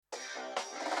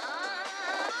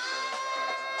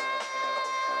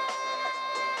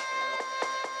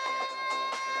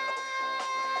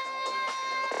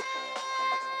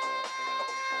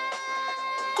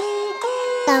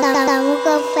Kamo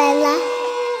Kaofela.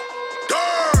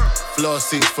 Floor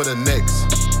seats for the Knicks.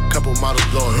 Couple models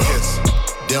blow a kiss.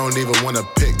 They don't even wanna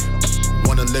pick.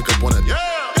 Wanna lick up on a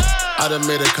I done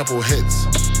made a couple hits.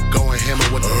 Going hammer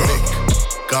with the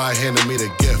pick. God handed me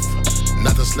the gift.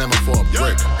 Not the slammer for a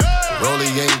brick. Rolly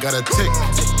ain't got a tick.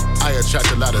 I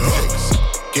attract a lot of ticks.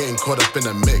 Getting caught up in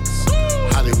the mix.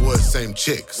 Hollywood, same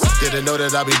chicks. Didn't know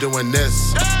that I be doing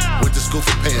this. Went to school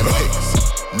for paying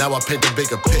pics. Now I paint the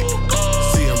bigger pic.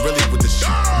 See, I'm really with the shit.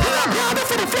 Grinding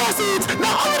for the flossies.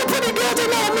 Now all the pretty girls, they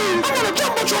know me. I'm on a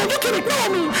jumbotron, you can ignore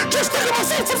me. Just think of my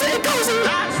senses and cozy.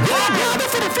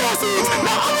 Grinding for the flossies.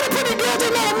 Now all the pretty girls,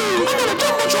 they know me. I'm on a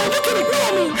jumbotron, you can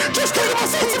ignore me. Just think of my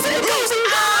senses and cozy.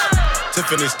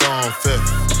 Tiffany store on 5th.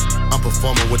 I'm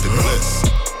performing with the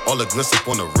gliss. All the gliss up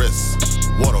on the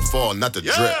wrist. Waterfall, not the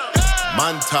drip.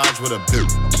 Montage with a bip.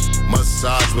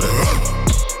 Massage with a tip.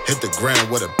 Hit the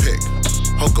ground with a pick.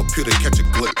 Whole computer catch a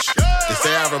glitch. They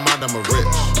say I remind them of Rich.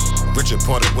 Richard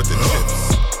Porter with the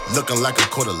chips. Looking like a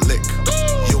quarter lick.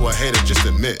 You a hater, just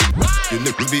admit. You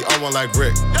niggas be on one like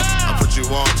Rick. I put you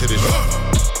on to this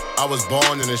shit. I was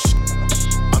born in this shit.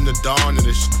 I'm the dawn in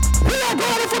this shit. We are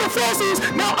grinding for the flossies.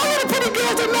 Now all the pretty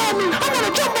girls, they know me. I'm on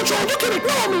a jumbotron, you can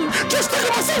ignore me. Just think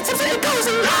of my senses and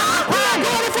cozy. We are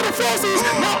grinding for the flossies.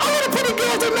 Now all the pretty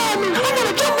girls, they know me. I'm on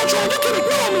a jumbotron, you can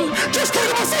ignore me. Just think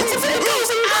of my senses and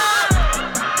cozy.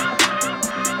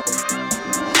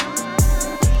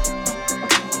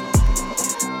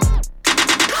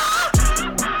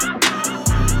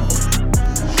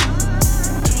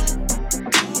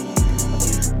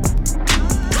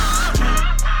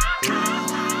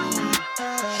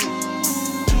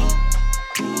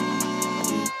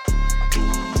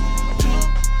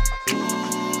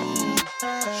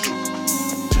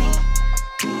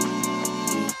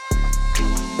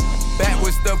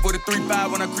 For the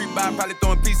 3-5 when I creep by, probably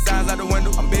throwing peace signs out the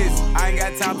window. I'm busy, I ain't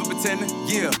got time for pretending.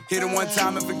 Yeah, hit her one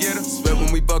time and forget her. Sweat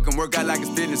when we fucking, work out like it's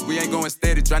fitness. We ain't going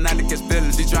steady, try not to catch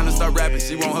feelings. She tryna start rapping,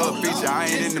 she want her feature. I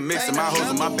ain't in the mix of my hoes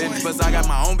and my business. Plus I got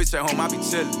my own bitch at home, I be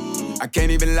chillin'. I can't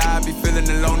even lie, I be feeling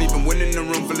alone, even when in a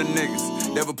room full of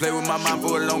niggas. Never play with my mind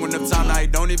for a long enough time, now he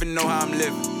don't even know how I'm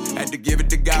living. Had to give it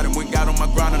to God and went got on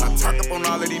my grind and I turned up on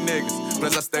all of these niggas.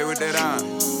 Plus I stay with that iron.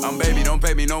 I'm baby, don't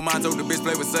pay me no mind. Told the bitch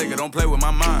play with Sega, don't play with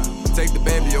my mind. Take the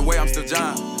baby away, I'm still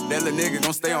John. That little nigga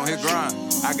gon' stay on his grind.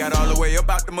 I got all the way up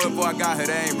out the mud before I got her.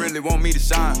 They ain't really want me to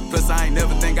shine. Plus I ain't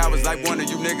never think I was like one of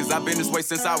you niggas. I been this way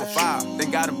since I was 5.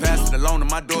 Think I done passed it along to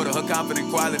my daughter. Her confident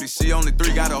quality, she only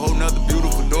 3, got a whole nother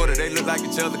beautiful daughter. They look like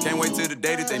each other, can't wait till the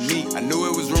day that they meet. I knew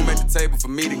it was room at the table for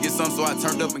me to get some, so I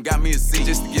turned up and got me a seat.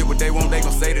 Just to get what they want, they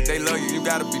gon' say that they love you. You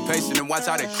gotta be patient and watch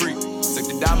how they creep. Took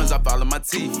the diamonds off all of my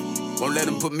teeth. Won't let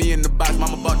them put me in the box.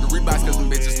 Mama bought the Reeboks cause them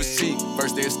bitches was cheap.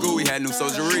 First day of school, we had new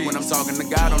soldiery. When I'm talking to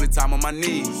God, only time on my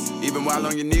knees. Even while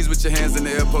on your knees with your hands in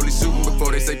the air, police shooting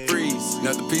before they say freeze.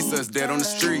 Another piece of us dead on the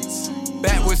streets.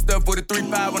 Back with stuff for the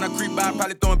 3-5 when I creep by,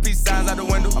 probably throwing peace signs out the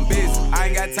window. I'm busy, I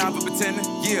ain't got time for pretending.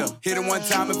 Yeah, hit her one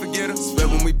time and forget her. Sweat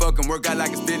when we fucking, work out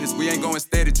like it's business. We ain't going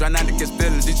steady, try not to catch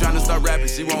feelings. She tryna start rapping,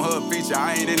 she want her feature.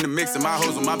 I ain't in the mix of my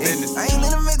hoes with my business. I ain't in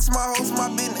the mix of my hoes with my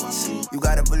business. You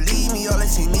gotta believe me, all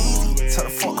this ain't easy. Tell the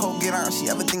fuck hoe get on, she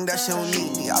ever think that she don't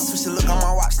need me. I switch the look on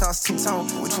my watch, now it's 2-tone.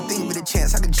 What you think with a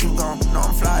chance, I could you gone? No,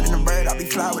 I'm fly in the bird, I be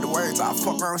fly with the words. I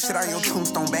fuck around shit on your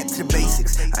tombstone, back to the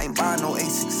basics. I ain't buying no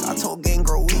Asics. I told gang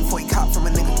girl weed before he cop from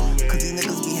a nigga. Cause these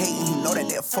niggas be hating, you know that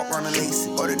they'll fuck around the lace.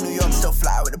 Or the New York still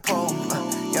fly with the pole.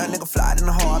 Young nigga fly in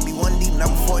the hall, I be 1 deep,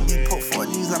 never 4 deep. Put 4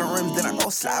 G's on the rims, then I go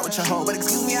slide with your hoe. But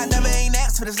excuse me, I never ain't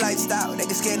asked for this lifestyle. They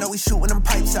get scared, know we shooting them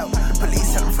pipes out. The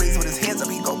police tell him freeze with his hands up,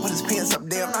 he go put his pants up.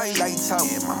 Damn, now he lights out.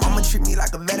 Yeah, my mama treat me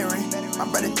like a veteran. My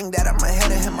brother think that I'm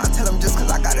ahead of him. I tell him just cause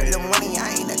I got a little money,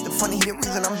 I ain't acting funny. He the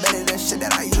reason I'm better than shit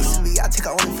that I used to be. I take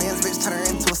her OnlyFans, bitch, turn her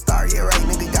into a star. Yeah, right,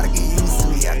 nigga, gotta get used to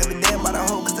me. I give a damn about a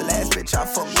hoe cause the last bitch I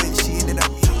fucked with, she ended up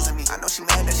using me. I know she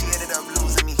mad that she ended up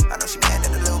losing me. I know she mad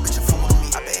that a little bitch a fool with me.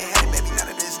 I been had it, baby, none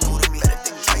of this new to me. Better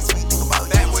think twice when you think about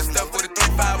it. Back with stuff for the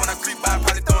 3-5 when I creep by,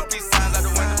 probably throwing peace signs out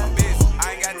the window. I'm busy, I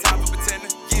ain't got time for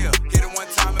pretending. Yeah, hit her one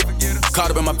time and forget her.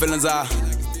 Caught up in my feelings,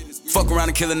 fuck around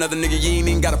and kill another nigga, you ain't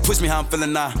even gotta push me how I'm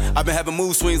feeling now. I've been having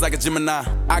mood swings like a Gemini.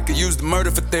 I could use the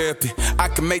murder for therapy. I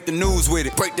can make the news with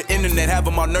it. Break the internet, have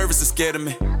them all nervous and scared of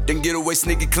me. Then get away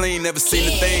sneaky clean, never seen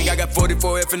a thing. I got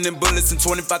 44 F and them bullets and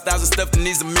 25,000 stuff in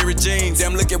these Amiri jeans.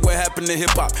 Damn, look at what happened to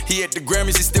hip-hop. He at the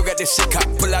Grammys, he still got that shit cop.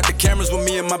 Pull out the cameras with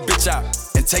me and my bitch out.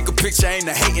 And take a picture, ain't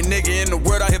a hating nigga in the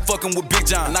world out here fucking with Big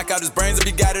John. Knock out his brains if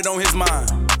he got it on his mind.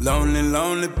 Lonely,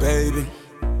 lonely baby.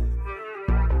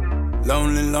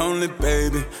 Lonely, lonely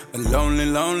baby, a lonely,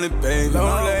 lonely baby,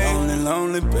 lonely, lonely,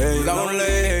 lonely baby, lonely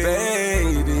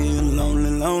baby, lonely,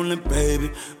 lonely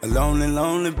baby. A lonely,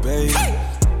 lonely baby.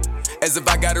 As if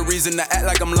I got a reason to act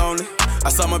like I'm lonely. I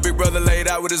saw my big brother laid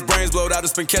out with his brains blowed out.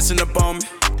 It's been catching up on me.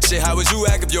 Shit, how would you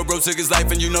act if your bro took his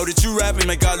life and you know that you rapping?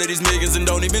 Make all of these millions and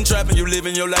don't even trapping. You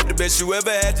living your life the best you ever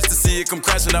had just to see it come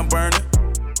crashing down burning.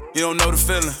 You don't know the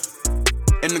feeling.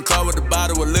 In the car with a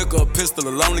bottle of liquor, a pistol,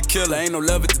 a lonely killer. Ain't no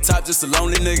love at the top, just a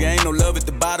lonely nigga. Ain't no love at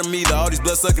the bottom either. All these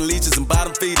blood-sucking leeches and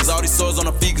bottom feeders. All these sores on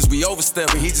our feet cause we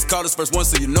overstepping. He just called us first one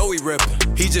so you know he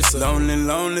reppin'. He just a lonely,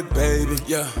 lonely baby.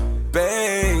 Yeah.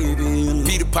 Baby.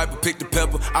 Peter Piper picked the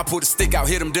pepper. I pulled a stick out,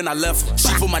 hit him, then I left her.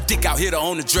 She put my dick out, hit her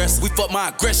on the dress. We fuck my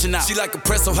aggression out. She like a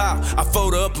press so high. I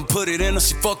fold her up and put it in her.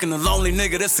 She fucking a lonely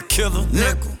nigga, that's a killer.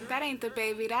 Nickel. That ain't the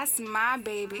baby, that's my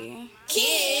baby.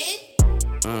 Kid.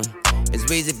 It's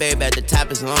Weezy, baby, at the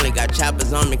top it's lonely. Got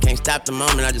choppers on me, can't stop the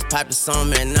moment. I just popped the song,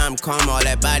 man, now I'm calm. All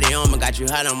that body on me, got you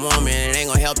hot, I'm warm. And it ain't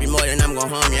gon' help you more than I'm gon'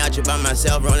 harm you. Out you by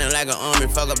myself, rolling like an army.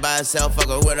 Fuck her by herself, fuck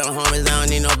her with her homies. I don't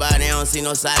need nobody, I don't see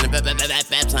no silence.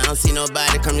 I don't see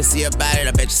nobody, come and see about it.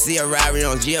 I bet you see a Rari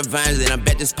on Giovanni's. And I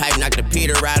bet this pipe knocked the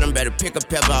Peter out. I'm better pick a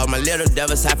pepper. All my little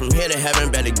devils high from here to heaven.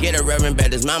 Better get a reverend,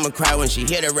 bet his mama cry when she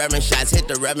hit a reverend. Shots hit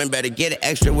the reverend, better get it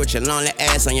extra with your lonely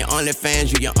ass on your only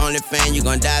fans. You your only fan, you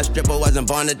gon' die stripper. Wasn't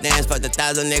born to dance, fuck the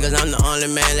 1,000 niggas, I'm the only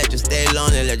man. Let you stay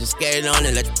lonely, let you skate on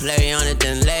it, let you play on it,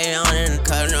 then lay on it and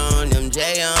cut on them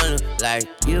J on it. Like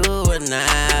you were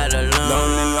not alone.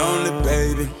 Lonely, lonely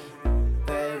baby.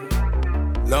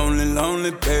 Lonely,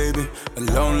 lonely baby. A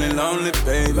lonely, lonely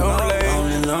baby. Lonely,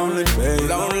 lonely, lonely baby.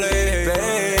 Lonely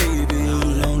baby.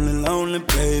 Lonely, lonely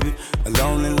baby. A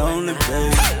lonely, lonely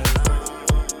baby.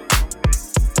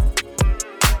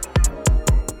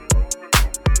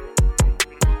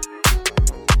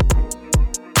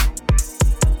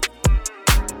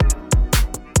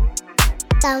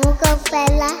 Kamo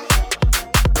Kaofela.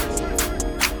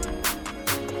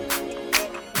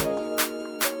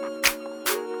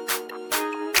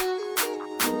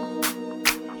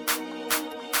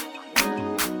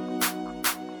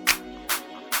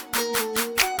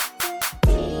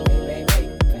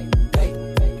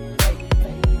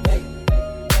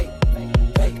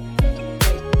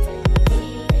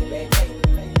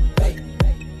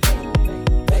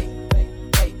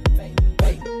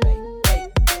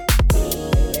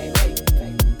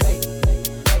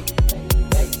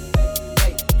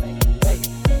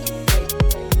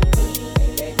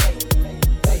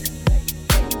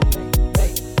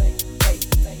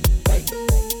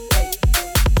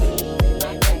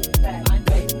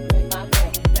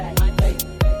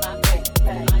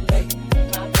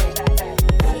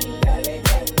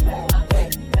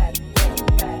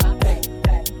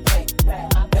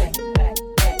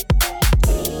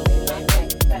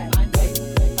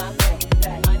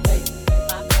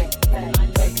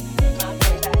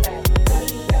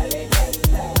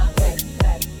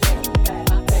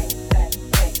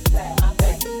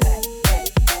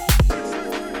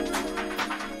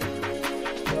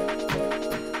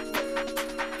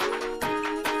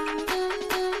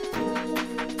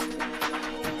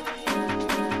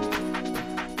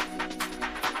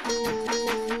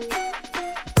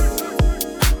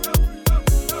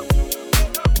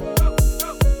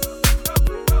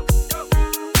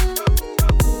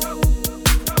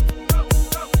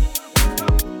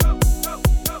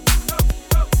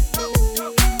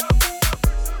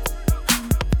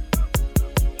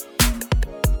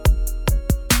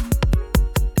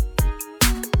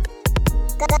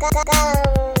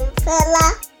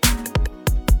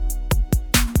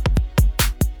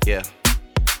 Yeah.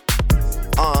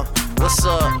 What's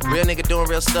up? Real nigga doing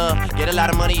real stuff. Get a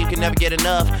lot of money, you can never get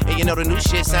enough. And you know the new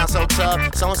shit sounds so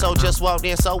tough. So-and-so just walked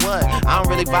in, so what? I don't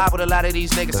really vibe with a lot of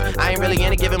these niggas. I ain't really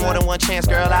into giving more than one chance,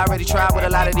 girl. I already tried with a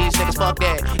lot of these niggas. Fuck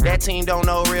that. That team don't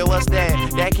know real, what's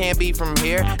that? That can't be from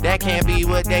here. That can't be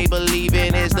what they believe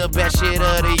in is the best shit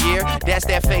of the year. That's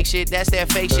that fake shit, that's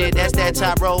that fake shit. That's that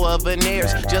top row of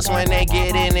veneers. Just when they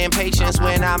get in impatience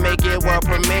when I make it world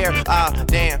premiere.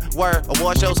 Damn, word,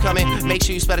 award shows coming. Make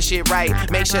sure you spell the shit right.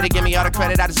 Make sure to give me all the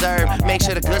credit I deserve. Make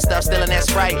sure the good stuff still in that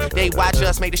Sprite. They watch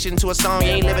us make this shit into a song. You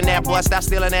ain't living that, boy, stop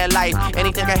stealing that life.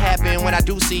 Anything can happen when I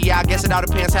do see ya. I guess it all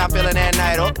depends how I'm feeling that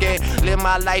night. Okay, live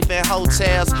my life in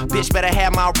hotels. Bitch better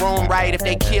have my room right. If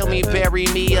they kill me, bury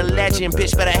me a legend.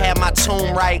 Bitch better have my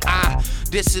tomb right.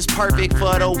 This is perfect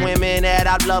for the women that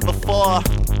I've loved before.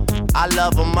 I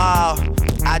love them all.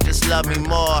 I just love me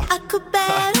more. I could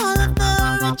bet all of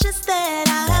the riches that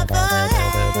I ever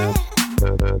had.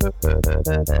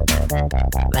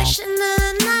 Rushing in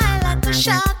the night like a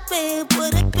shark, babe,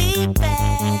 would it be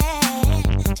bad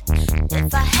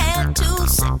if I had to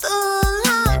sit the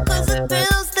line? Cause the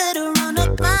thrills that run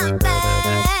up my back.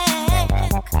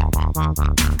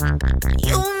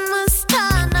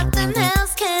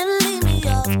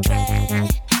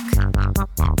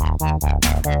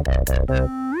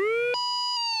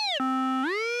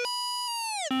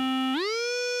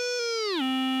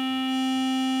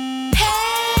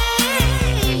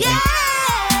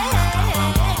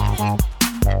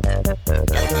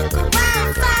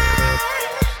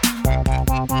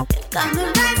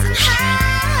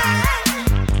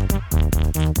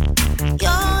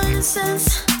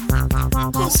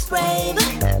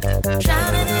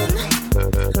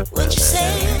 Would you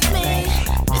save me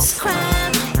this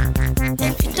crime?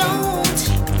 If you don't,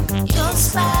 you'll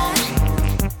spy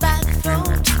by the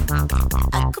throat.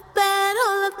 I could bet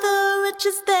all of the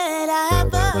riches that I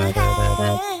ever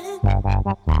had.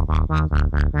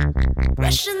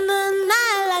 Rush in the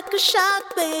night like a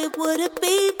shark, babe, would it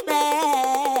be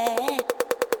bad?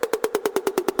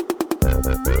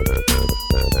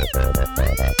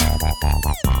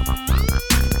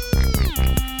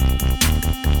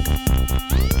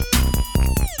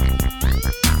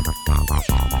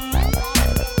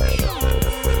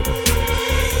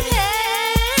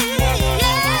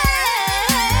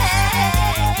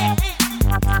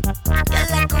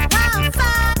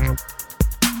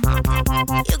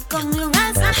 You got me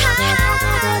rising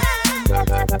high.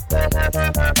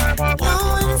 Your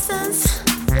innocence,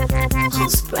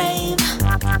 who's brave,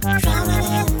 drowning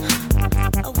in.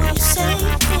 Will you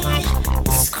save me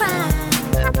this crime?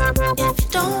 If you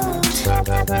don't,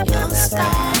 you'll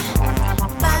sky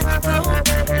by the road.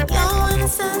 Your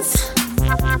innocence,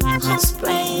 who's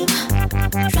brave,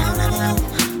 drowning in.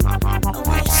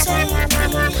 Will you save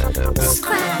me this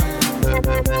crime?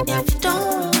 If you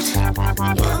don't,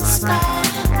 you'll sky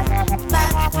by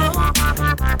the road.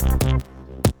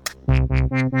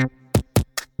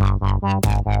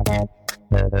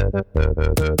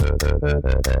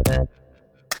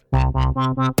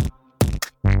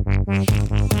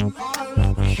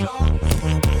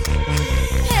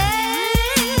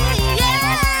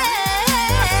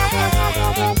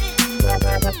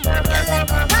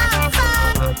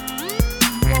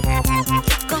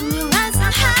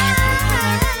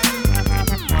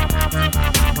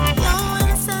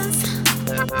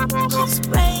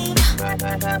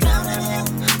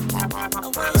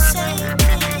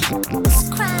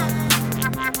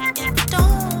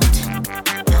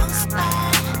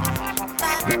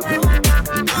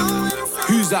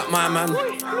 Who's that, my man?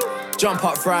 Jump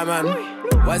up, fry man.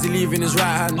 Why is he leaving his right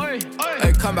hand?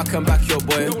 Hey, come back and back your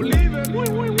boy.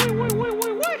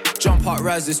 Jump up,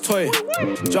 rise this toy.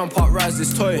 Jump up, rise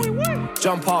this toy.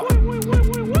 Jump up.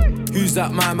 Who's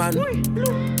that, my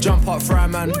man? Jump up, fry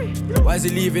man. Why is he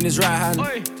leaving his right hand?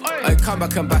 Hey, come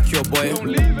back and back your boy.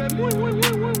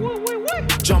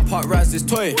 Jump up, rise this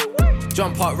toy.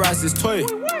 Jump up, rise this toy.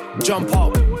 Jump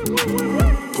up.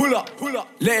 Pull up,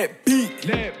 let it beat.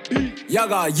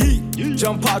 Yaga yeet.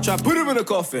 Jump out, try put him in a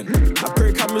coffin. I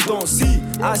pray cameras don't see.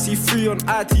 I see free on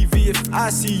ITV. If I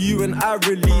see you and I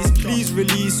release, please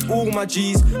release all my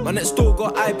G's. My next door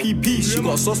got IPP. She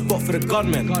got a soft spot for the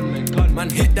gunman. Man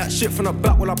hit that shit from the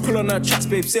back while I pull on her tracks,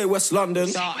 babe. Say West London.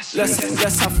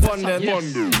 Let's have fun then.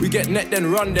 We get net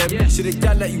then run them. Should the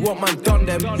gal that you want, man, done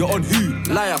them. You're on who?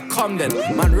 Liar, come then.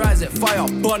 Man, rise it, fire,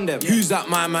 bun them. Who's that,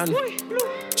 my man?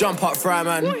 Jump up, fry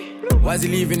man. Why is he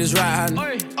leaving his right hand?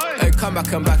 Hey, come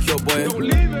back and back your boy.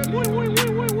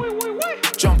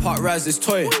 Jump up, rise this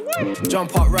toy.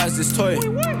 Jump up, rise this toy.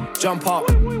 Jump up.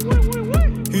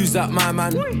 Who's that, my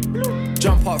man?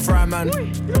 Jump up, fry man.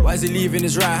 Why is he leaving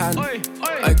his right hand?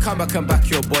 Hey, come back and back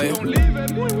your boy.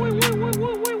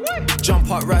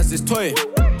 Jump up, rise this toy.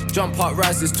 Jump up,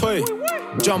 rise this toy.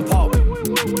 Jump up.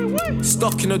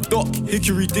 Stuck in a dock,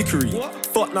 hickory dickory.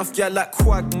 Fuck enough, yeah, like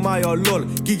Quagmire, lol.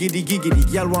 Giggity,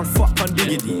 giggity, y'all run fuck on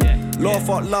diggity. Laugh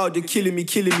out loud, you're killing me.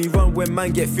 Run when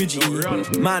man get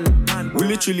fidgety. Man, we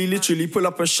literally pull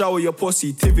up and shower your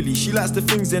pussy, Tivoli. She likes the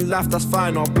things in life, that's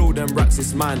fine. I'll blow them racks,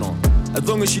 it's minor. As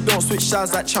long as she don't switch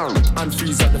sides like Channel and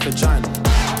freeze at the vagina.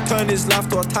 Turn his life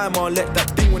to a timer, let that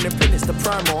thing when they print it's the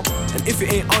primer. And if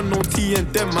it ain't unknown T and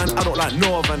them, man, I don't like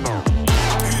no other now.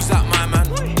 Who's that, my man?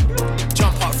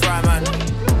 Jump up, fry man.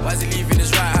 Why is he leaving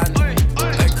his right hand?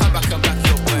 Hey, come back and back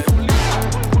your boy.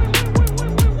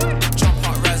 Jump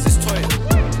up, rise this toy.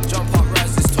 Jump up,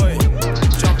 rise this toy.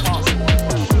 Jump up.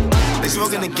 They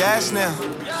smoking the gas now.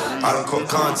 I don't call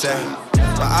contact.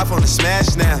 My iPhone is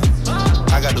smashed now.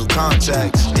 I got new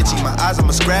contacts. Itchy my eyes,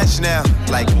 I'ma scratch now.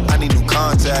 Like, I need new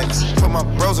contacts. Put my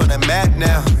bros on that mat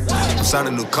now. I'm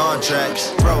signing new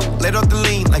contracts. Bro, laid off the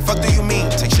lean, like fuck do you mean?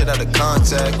 Take shit out of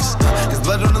context. There's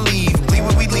blood on the leaf, bleed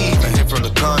when we leave. I hit from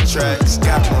the contracts.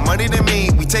 Got more money than me,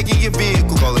 we taking your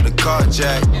vehicle, call it a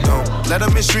carjack. Don't let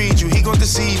him misread you, he gon'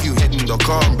 deceive you. Hitting, don't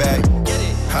call him back.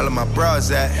 Holla my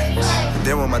bras at, and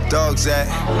then where my dogs at.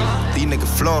 These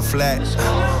niggas floor flat.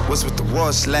 What's with the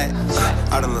wall slack?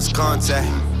 I done lost contact.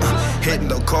 Hitting,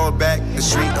 don't call back. The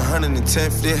street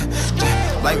 110th,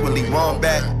 yeah. Like Willie Wong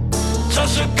back.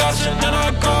 Touch the gas and then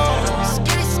I go.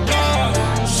 Yeah.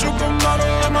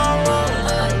 Supermodel in my room.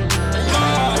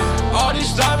 Yeah. All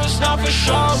these diamonds not for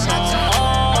show.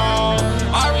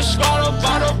 I risk all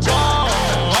about the ball.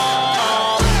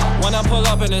 When I pull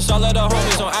up in a bonus. All of the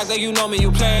homies don't act like you know me.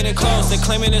 You playing it close. They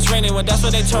claiming it's raining, well that's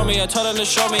what they told me. I told them to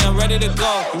show me I'm ready to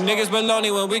go. You niggas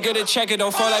baloney, when we get it check it,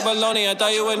 don't fall like baloney. I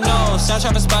thought you would know.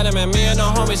 Soundtrack for Spider-Man, me and the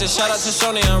homies. And shout out to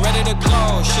Sony, I'm ready to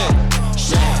go. Shit.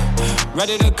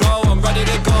 Ready to go, I'm ready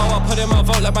to go. I put in my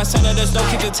vote like my senators. Don't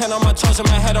keep the 10 on my toes and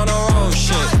my head on the road.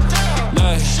 Shit.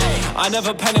 Look, I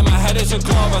never pen in my head is a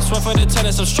globe. I swear for the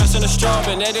tennis, I'm stressing the strobe.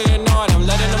 And they didn't know it, I'm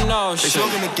letting them know. They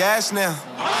smoking the gas now.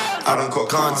 I don't call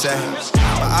contact.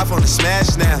 My iPhone is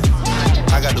smashed now.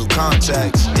 I got new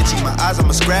contacts. Itching my eyes,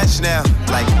 I'ma scratch now.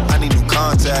 Like, I need new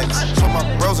contacts. Put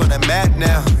my bros on that mat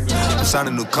now. I'm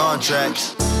signing new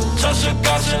contracts. Touch the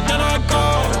gas and then I go.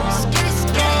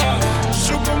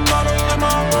 Supermodel in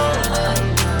my world.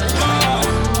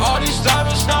 All these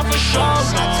diamonds not for show.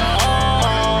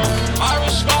 I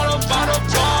was swallowed by the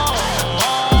ball.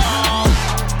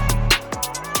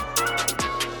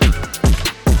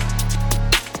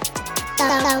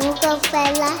 Kamo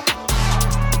Kaofela.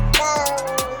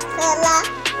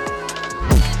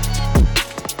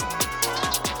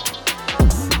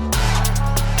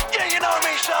 Yeah, you know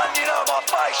me, son, you know my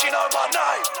face, you know my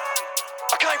name.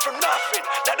 I came from nothing,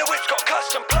 now the whip's got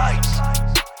custom plates.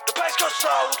 The place got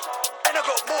sold, and I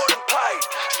got more than paid.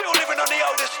 Still living on the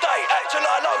old estate, had to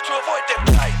lie low to avoid them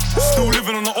dates. Still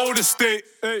living on the old estate,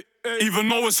 even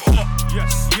though it's hot.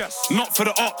 Yes. Not for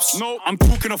the ops, no. I'm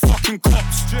talking to fucking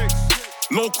cops.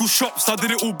 Local shops, I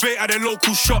did it all bait at their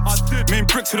local shops. Main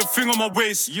brick to the thing on my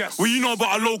waist. Yes. What you know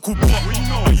about a local pop?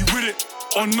 Are you with it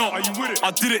or not? Are you with it?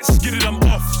 I did it, skidded, I'm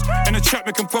off. In the trap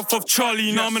making puff off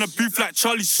Charlie. Now I'm in a booth like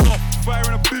Charlie Slop. Fire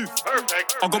in a booth.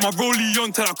 I got my rollie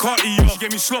on till I can't eat up. She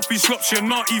gave me sloppy slop, she a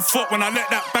naughty fuck. When I let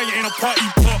that bang it in a party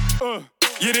pop.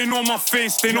 Yeah, they know my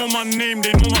face, they know my name,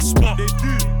 they know my spot. They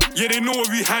do. Yeah, they know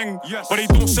where we hang, but they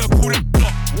don't circle the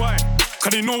block. Why?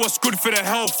 Cause they know what's good for their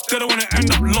health. They don't wanna end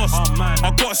up lost.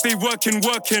 I gotta stay working,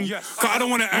 cause I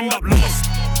don't wanna end up lost.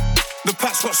 The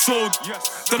packs got sold,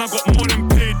 then I got more than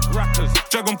paid.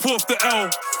 Dragon pull off the L,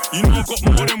 you know I got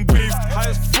more than waved.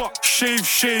 High as fuck, shave,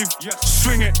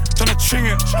 swing it, tryna ching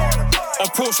it.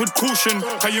 Approach with caution,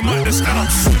 cause you might just end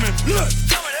up swimming. Look,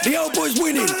 the old boy's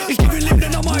winning, he's giving lip,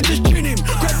 then I might just chin him.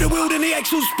 Grab the wheel, then the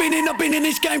axle's spinning. I've been in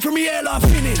this game from the airline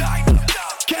finning.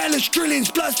 Careless drillings,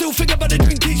 blood still think about the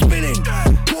drink he's spilling.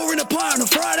 Pouring a pie on a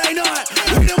Friday night,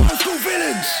 we the old school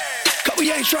villains. Couple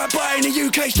yanks right by in the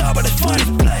UK style, but it's fine, it's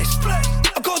blessed.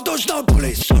 I can't dodge no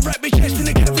bullets, I wrap my chest in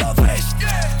a Kevlar vest.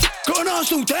 Got an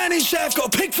Arsenal down in South,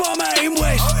 got a pig farm out in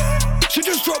West. So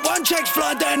just drop one check,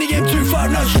 fly down the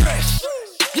M25, no stress.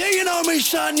 Yeah, you know me,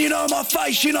 son, you know my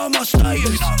face, you know my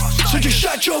status. So just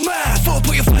shut your mouth, or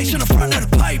put your face on the front of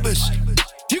the papers.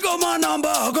 You got my number,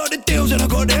 I got the deals and I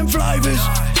got them flavours.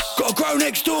 Got a grow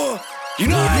next door, you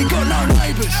know I ain't got no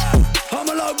neighbours. I'm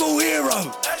a local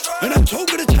hero, and I'm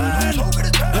talking to town.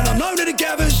 And I'm known to the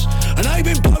gathers, and I ain't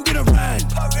been poking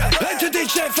around. Had to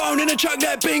ditch that phone and chuck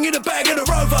that bing in the back of the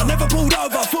Rover. Never pulled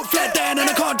over, foot flat down and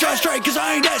I can't drive straight cause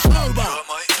I ain't that sober.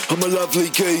 I'm a lovely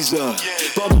geezer,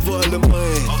 but I'm a violent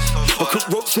man. I cook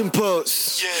rocks and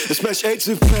pots, and smash eggs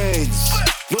with pans.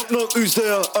 Knock, who's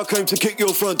there? I came to kick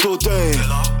your front door down.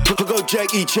 I go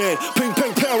Jackie Chan, ping,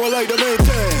 ping, power, I lay the man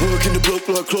down. Working the block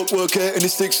like clockwork, out in the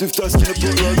sticks with dust in the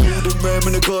block like golden man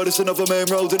in the car. There's another man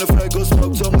rolled in a flag, got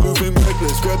smoked, I'm moving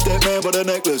reckless. Grab that man by the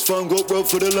necklace, phone got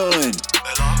robbed for the line.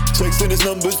 Texting his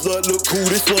numbers like, look cool,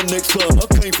 this one next time. I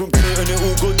came from Kurt and it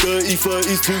all got dirty.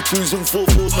 30s, 2 2s and 4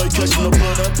 4s, made cash from the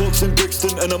burn out box in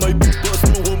Brixton. And I made big, but I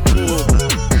still want more.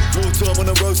 More time on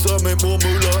the road, so I meant more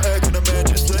moolah. How can a man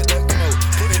just let that go?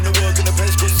 Put in the work and the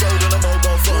pants got sold on a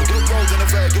mobile phone. Get rolled in the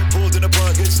bag, get poured in the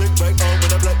pint, get sent back home in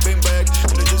a black bin bag.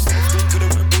 And I just left into the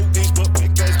wind, bought these but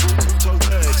big bags, bought 2 toe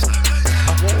tags.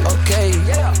 Okay,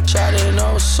 shawty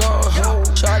know so,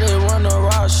 shawty want a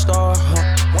rock star.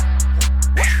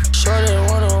 Shorty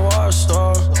want a rock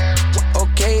star.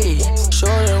 Okay,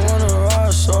 shorty want a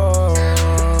rock star.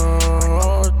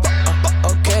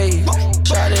 Okay,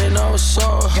 shawty know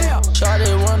so, shawty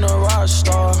want a rock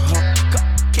star.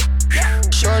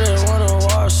 Shorty want a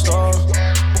rock star.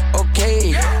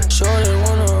 Okay, shorty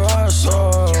want a rock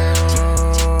star.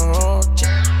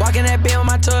 Walking that bit on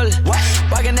my toilet.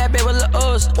 Walking that bit with the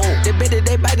O's. They bit it,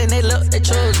 they bite and they look, they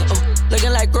chosen.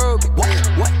 Looking like Groby. What?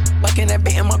 Walking that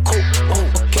bit in my coat.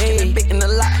 Okay, that bit in the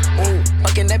lot.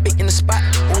 Walking that bit in the spot.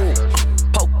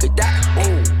 Polka dot.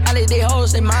 All of these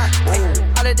hoes, they mine.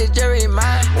 All of this jewelry,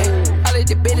 mine. All of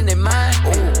this bit in their mind.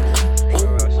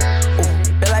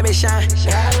 Feel like they shine.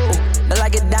 Look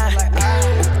like a dime.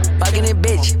 Fucking it,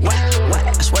 bitch. What?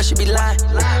 I swear she be lying.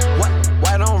 What?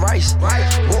 White on rice.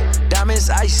 Diamonds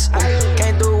ice.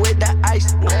 Came through with the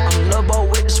ice. I'm Lobo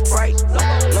with the Sprite.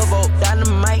 Lobo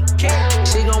dynamite.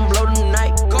 She gon'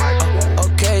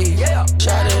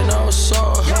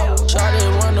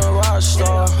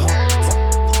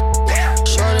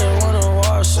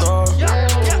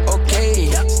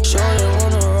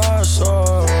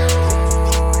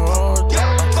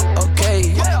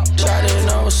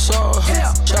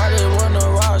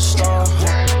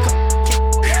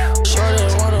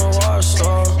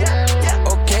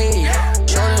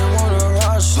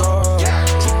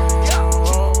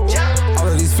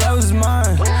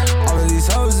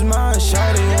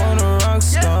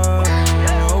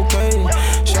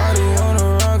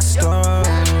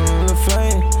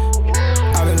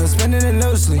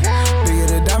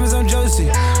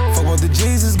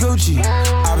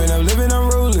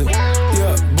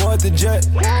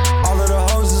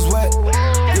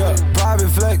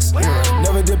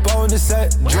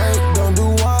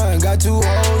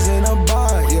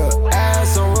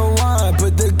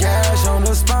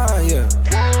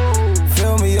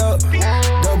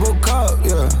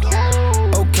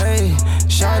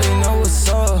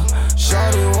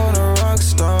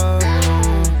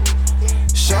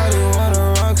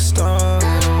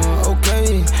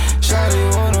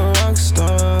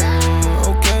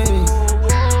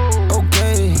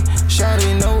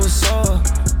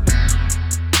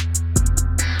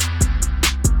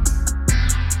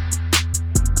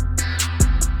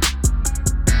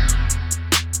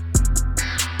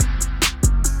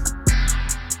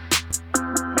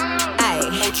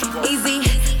 Easy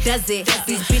does it.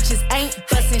 These bitches ain't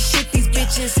bustin' shit, these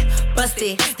bitches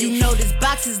busted. You know this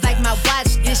box is like my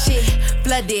watch, this shit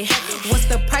flooded. What's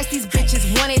the price these bitches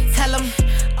want it? Tell them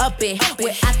up it.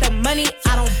 Without the money,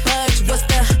 I don't budge. What's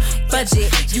the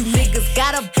budget? You niggas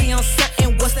gotta be on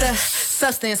something. What's the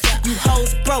substance? You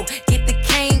hoes broke. Get the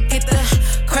cane, get the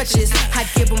crutches. I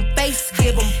give them face,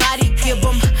 give them body, give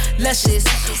them luscious.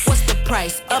 What's the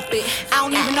price? Up it. I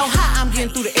don't even know how I'm getting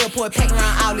through the airport, packing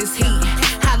around all this heat.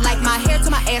 I like my hair to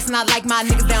my ass and I like my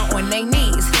niggas down on their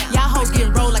knees. Y'all hoes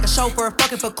getting rolled like a chauffeur,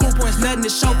 fucking for cool points, nothing to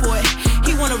show for it.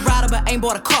 He want a rider but ain't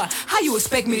bought a car. How you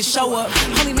expect me to show up?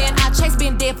 Holy man, I chase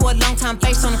been dead for a long time.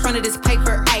 Face on the front of this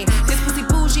paper. Ayy, this pussy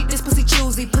bougie, this pussy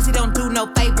choosy. Pussy don't do no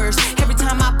favors. Every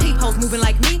time I peep, hoes moving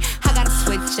like me, I gotta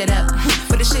switch it up.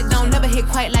 But the shit don't never hit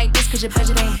quite like this, cause your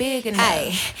budget ain't big enough.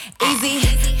 Ayy,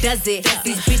 easy does it.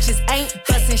 These bitches ain't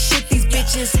bustin' shit, these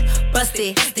bitches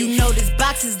busted. You know this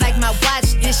box is like my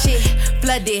watch, this shit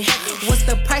flooded. What's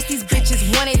the price these bitches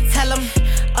want it? Tell them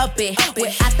up it.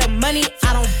 Without the money,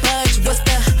 I don't budge. What's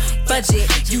the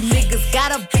budget? You niggas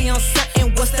gotta be on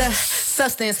something. What's the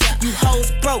substance? You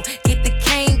hoes broke. Get the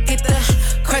cane, get the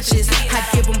crutches. I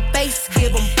give them face,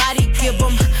 give them body, give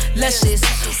them luscious.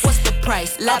 What's the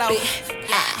price? Lotto.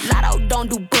 Lotto don't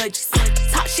do budgets.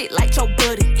 Talk shit like your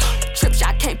buddy. Trip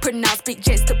shot can't pronounce big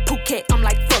jets to Phuket. I'm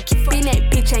like fuck you. Been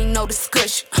that bitch ain't no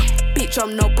discussion. Bitch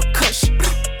I'm no percussion.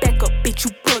 Back up bitch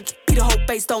you buggy. Be the whole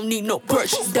face don't need no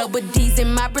brush. Double D's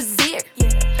in my brassiere.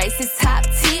 Face is top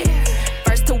tier.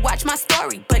 First to watch my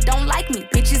story, but don't like me.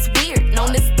 Bitch is weird.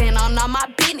 Known to stand on all my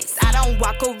business. I don't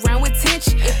walk around with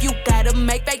tension. If you gotta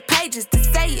make fake pages to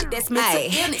say it, that's mental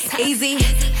illness. Easy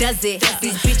does it.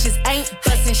 These bitches ain't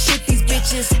bustin' shit, these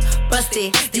bitches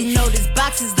busted. You know this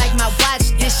box is like my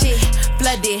watch, this shit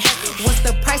flooded. What's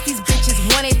the price these bitches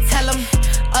want it? Tell them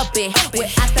up it.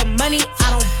 Without the money, I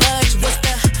don't budge. What's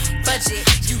the budget?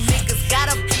 You niggas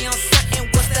gotta be on something.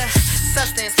 What's the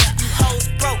substance? You hoes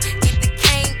broke. Get the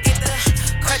cane, get the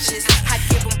crutches. I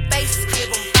give them face, give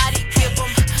them body, give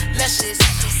them luscious.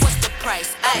 What's the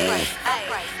price? Ayy.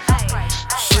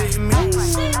 Shitting me,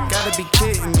 gotta be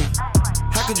kidding me.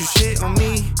 How could you shit on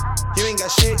me? You ain't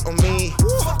got shit on me.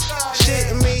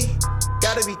 Shitting me,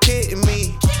 gotta be kidding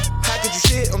me. How could you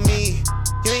shit on me?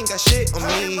 You ain't got shit on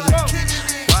me.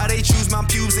 Why they choose my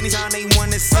pubes anytime they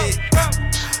wanna sit?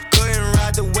 Couldn't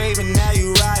ride the wave and now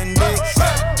you riding dick.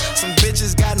 Some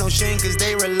bitches got no shame cause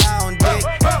they rely on dick.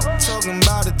 Talking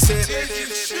about a tip.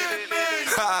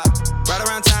 Right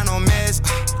around town on mess.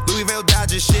 Louisville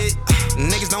Dodger shit.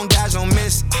 Niggas don't dodge, don't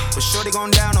miss. But sure they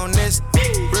gon' down on this.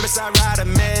 Riverside ride a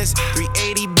mess.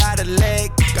 380 by the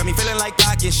leg. Got me feeling like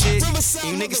rockin' shit.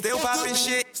 You niggas still poppin'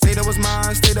 shit. State of was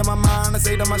mine, state of my mind. I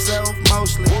say to myself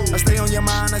mostly. I stay on your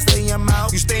mind, I stay in your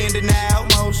mouth. You stay in denial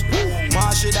mostly.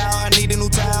 March it out, I need a new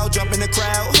towel. Jump in the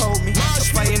crowd, hold me. I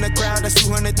play in the crowd, that's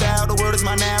 200,000. The world is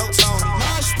mine now, Tony.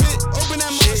 Mosh pit, open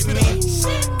that mosh pit. Me,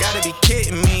 gotta be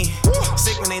kidding me.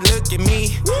 Sick when they look at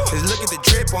me. Just look at the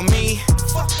drip on me.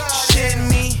 Shitting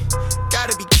me,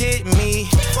 gotta be kidding me.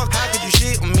 How could you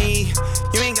shit on me?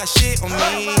 You ain't got shit on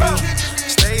me.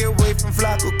 Stay away from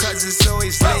Flacco cause it's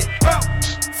always lit.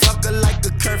 Fuck her like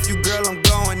a curfew, girl, I'm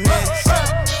going next.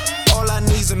 All I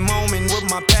need's a moment with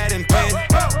my pad and pen.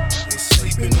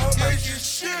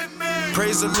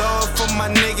 Praise the Lord for my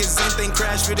niggas, ain't think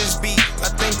crash for this beat. I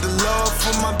thank the Lord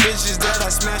for my bitches that I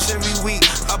smash every week.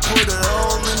 I put it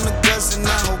all in the guts and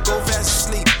I don't go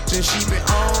fast asleep. Then she been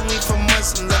on me for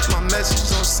months and left my message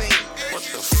on scene. What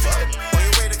the fuck? On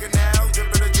your way to canal,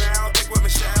 jump in the drown, pick with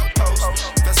Michelle, post.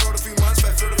 Fast forward a few months,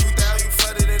 fast forward a few thousand, you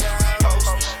flooded it out. Post.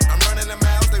 I'm running the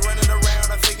miles, they running around,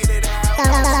 I figured it out.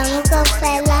 Kamo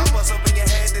Kaofela. Bust open your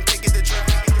head, then take it to try.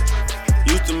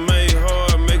 Used to make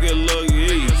hard, make it look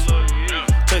easy.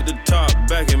 Take the top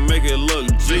back and make it look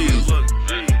G's.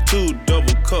 2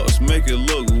 double cups, make it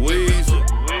look wheezy.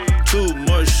 Too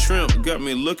much shrimp, got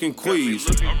me looking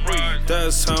queasy.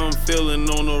 That's how I'm feeling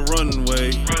on the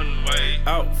runway.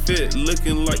 Outfit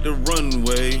looking like the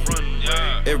runway.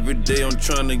 Every day I'm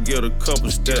trying to get a couple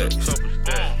stacks.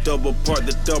 Double part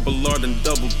the double R then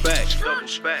double back.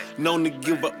 Known to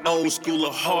give an old school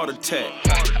a heart attack.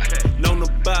 Known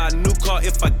to buy a new car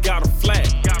if I got a flat.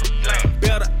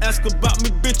 Better ask about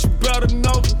me, bitch, you better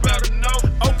know.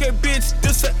 Okay, bitch,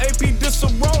 this a AP, this a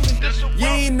rollin'. You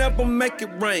ain't never rapper, make it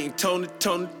rain. Tony.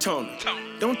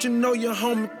 Don't you know your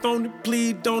homie phony?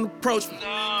 Please don't approach me.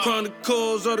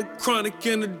 Chronicles are the chronic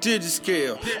in the digit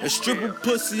scale. And stripper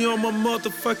pussy on my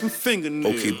motherfucking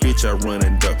fingernail. Okay, bitch, I run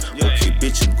it up. Okay,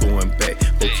 bitch, I'm going back.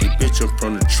 Okay, bitch, I'm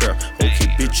from the trap. Okay,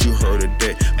 bitch, you heard of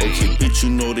that. Okay, bitch, you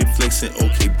know they flexing.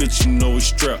 Okay, bitch, you know it's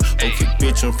strap. Okay,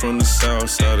 bitch, I'm from the south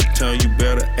side of town. You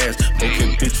better ask.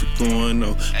 Okay, bitch, what going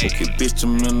on? Okay, bitch,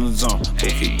 I'm in the zone.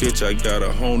 Okay, bitch, I got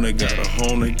a home. They got a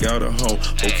home. They got a home.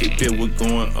 Okay, bitch, what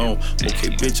going on?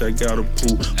 Okay, bitch, I got a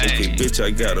pool. Okay, bitch,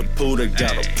 I got a pool. They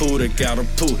got a pool. They got a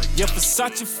pool. Yeah,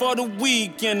 Versace for the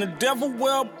weekend. The devil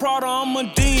wear Prada. I'm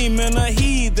a demon, a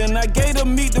heathen. I gave to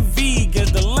meet the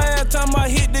vegans. The last time I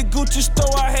hit the Gucci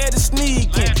store, I had to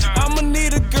sneak in. I'ma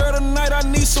need a girl tonight. I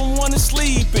need someone to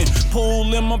sleep in.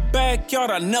 Pool in my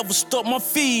backyard. I never stuck my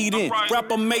feet in.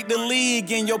 Rapper make the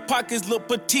league and your pockets look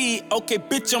petite. Okay,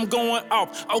 bitch, I'm going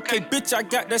off. Okay, bitch, I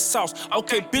got that sauce.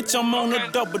 Okay, bitch, I'm on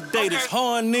a double date. It's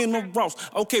her and Nina Ross.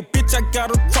 Okay, bitch, I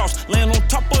got a cross. Land on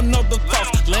top of another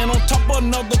cross. Land on top of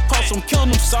another cross. I'm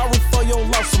killing them, sorry for your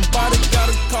loss. Somebody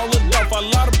gotta call it off. A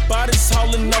lot of bodies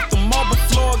hauling up the marble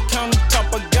floor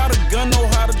countertop. I got a gun, know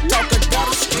how to talk. I got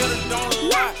a skill that don't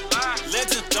lie.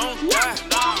 Legends don't die.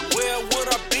 Where would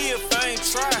I be if I ain't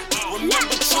tried?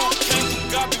 Remember Trump came to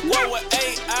Gabi Roll with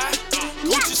AI.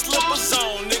 Gucci slippers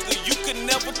on, nigga, you can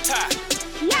never tie.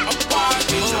 I'm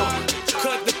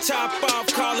cut the top off,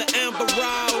 call it Amber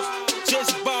Rose.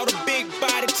 Just bought a big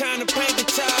body, time to paint the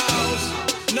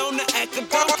tiles. Known to act a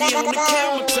donkey on the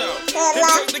camel toe. Then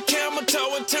took the camel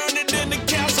toe and turned it into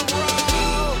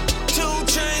casserole. 2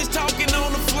 chains talking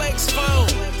on the flex phone.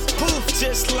 Poof,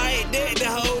 just like that, the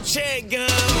whole check gone.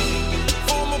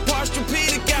 Former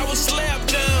Posturepedic, I was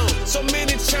slapped down. So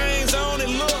many chains on it,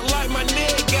 look like my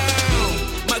neck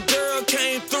gone. My girl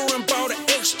came through and bought an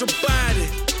extra body.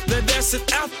 Now that's an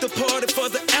after party for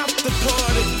the after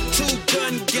party.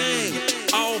 2-gun gang,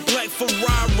 all black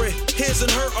Ferrari. His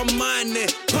and her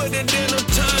Armani, put it in a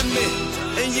timing.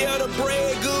 And yeah, the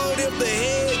bread good if the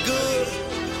head good.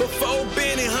 Before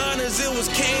Benny Hunters, it was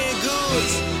canned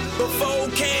goods. Before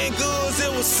canned goods,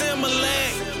 it was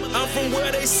Similac. I'm from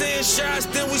where they send shots,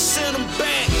 then we send them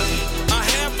back.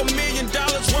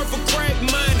 $500,000 worth of crack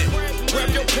money.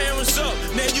 Wrap your parents up,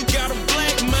 now you got a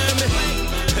black mommy.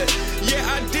 Yeah,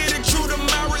 I did it true to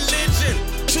my religion.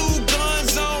 2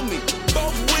 guns on me,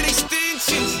 both with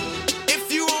extensions.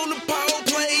 If you on the pole,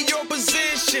 play your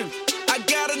position. I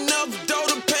got enough dough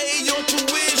to pay your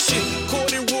tuition.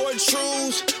 Corduroy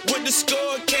trues with the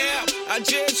skull cap. I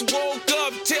just woke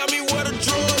up, tell me where the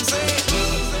drugs at.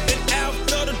 And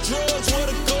after the drugs, where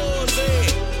the guns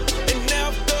at. And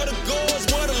after the guns,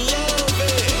 where the love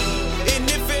at. And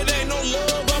if it ain't no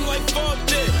love, I'm like, fuck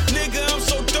that. Nigga, I'm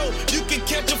so dope, you can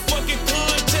catch a fucking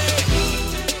contact.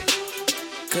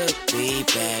 Could be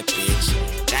bad bitch.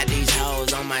 Got these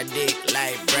hoes on my dick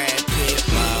like Brad Pitt.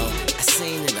 Whoa, I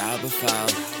seen it all before.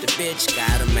 The bitch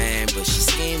got a man, but she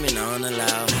scheming on the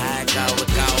low. I go.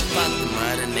 Fuck them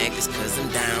other niggas, cause I'm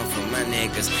down for my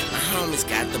niggas. My homies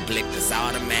got the blickers,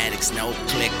 automatics, no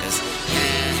clickers.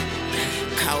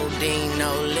 Codeine,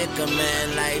 no liquor,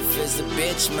 man. Life is a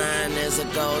bitch, mine is a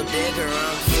gold digger.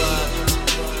 I'm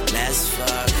fucked, let's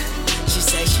fuck. She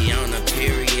say she on a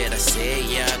period, I said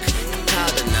yuck. I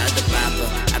called another bopper,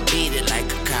 I beat it like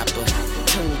a copper.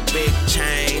 2 big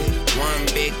chain, 1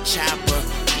 big chopper,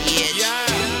 bitch.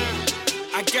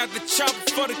 Yeah, I got the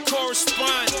chopper for the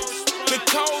correspondence. The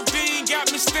codeine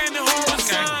got me standing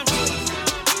horizontal.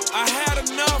 I had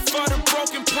enough for the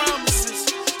broken promises.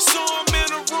 So I'm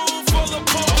in a room full of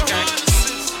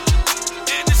Pocahontas.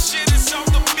 And the shit is off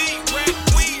the meat rack.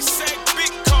 Weed sack,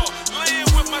 big car, laying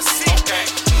with my seat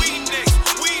back. We next,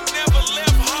 we never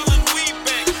left Holland, we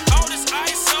back. All this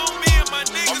ice on me and my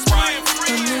niggas playing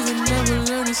free. A nigga never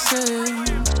learn to say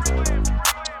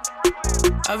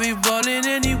I be ballin'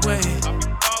 anyway.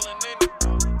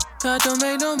 God don't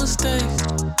make no mistakes.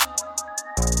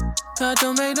 God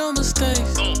don't make no mistakes.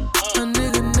 A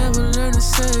nigga never learn to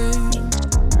say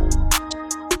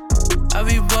I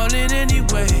be ballin'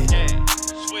 anyway.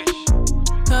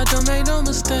 God don't make no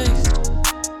mistakes.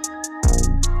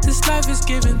 This life is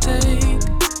give and take.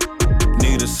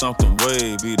 Needed something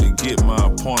wavy to get my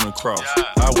point across.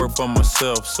 I work for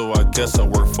myself, so I guess I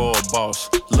work for a boss.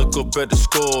 Look up at the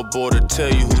scoreboard to tell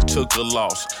you who took the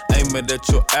loss. Aim it at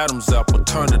your Adam's apple,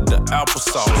 turn it to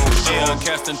applesauce. Yeah,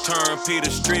 casting turn Peter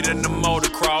Street in the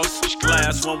motocross.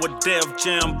 Last one with Def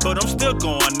Jam, but I'm still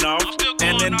going off.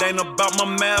 And it ain't about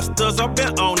my masters, I've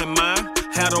been owning mine.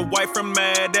 Had a wife and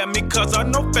mad at me cause I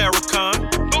know Farrakhan.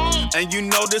 And you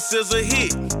know this is a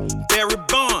hit, Barry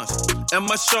Bonds. And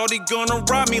my shorty gonna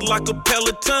ride me like a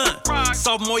Peloton.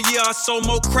 Sophomore year, I sold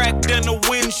more crack than a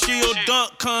windshield.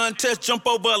 Dunk contest, jump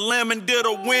over a lamb and did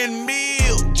a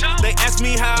windmill. They asked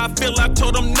me how I feel, I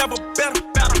told them never better.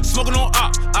 Smoking on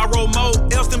op, I roll more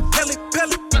else than pellet.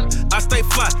 I stay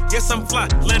fly, yes I'm fly.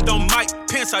 Land on Mike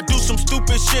Pence, I do some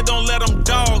stupid shit, don't let them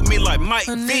dog me like Mike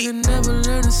V. A nigga never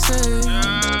learn to say.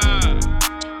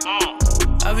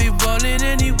 I be ballin'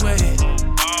 anyway.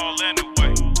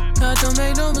 God don't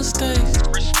make no mistakes.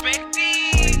 Respect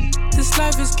it. This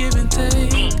life is give and take.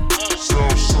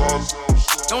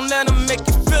 Don't let them make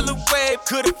you feel away.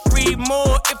 Could've freed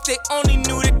more if they only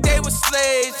knew that they were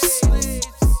slaves.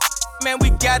 Man,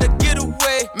 we gotta get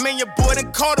away. Man, your boy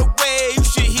done caught away. You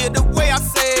should hear the way I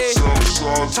say.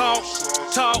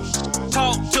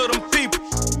 Talk to them people.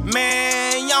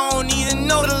 Man, y'all don't even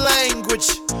know the language.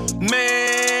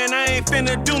 Man, I ain't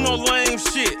finna do no lame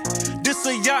shit. This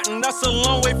a yacht and that's a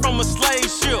long way from a slave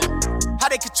ship. How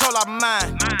they control our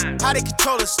mind? How they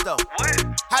control us though?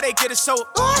 How they get it so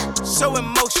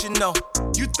emotional?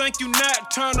 You think you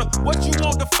Nat Turner? What you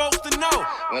want the folks to know?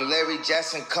 When Larry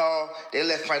Jackson called, they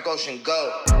let Frank Ocean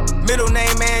go. Middle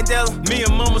name Mandela. Me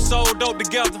and Mama sold dope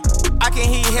together. I can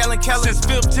hear Helen Keller. Since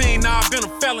 15, now I've been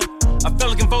a felon. A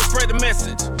felon can both spread the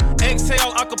message.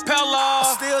 Exhale acapella.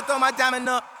 I still throw my diamond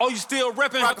up. Oh, you still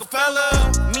reppin'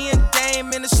 Rockefeller. Me and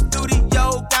Dame in the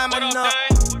studio, diamond up.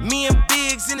 Me and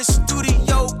Biggs in the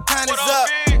studio, time is up.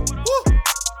 Woo.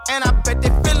 And I bet they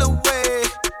feel away.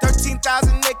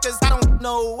 13,000 acres, I don't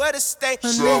know where to stay. A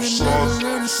nigga never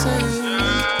learn to say.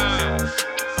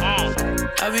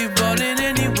 I be ballin'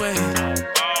 anyway.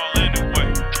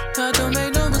 God don't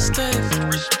make no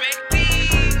mistakes.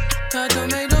 God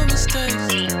don't make no mistakes. I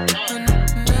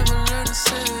never learn to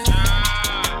say.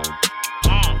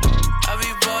 I be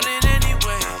ballin'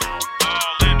 anyway.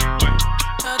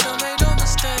 God don't make no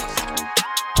mistakes.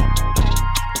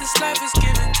 This life is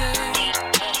give and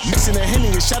take. Mixing a Henny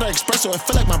with shot of espresso, I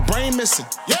feel like my brain missing.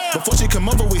 Yeah. Before she come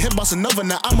over, we hit boss another,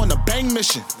 now I'm on a bang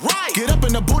mission. Right. Get up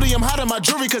in the booty, I'm hiding my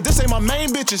jewelry, cause this ain't my main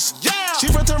bitches. Yeah. She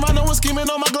from Toronto and scheming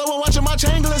on my glow and watching my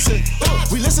chain glisten.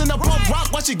 We listen to punk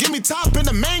rock while she give me top in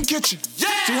the main kitchen. Yeah.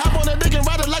 She hop on the dick and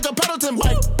ride it like a Pendleton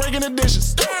bike, breaking the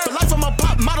dishes. Yeah. The life of my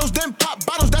pop models, then pop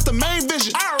bottles, that's the main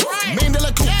vision. All right. Main de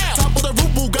la coupe, top of the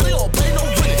roof, Bugatti, don't play no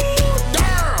with it.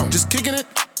 Damn. Just kicking it,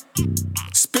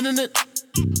 spinning it,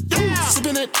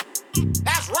 sipping it.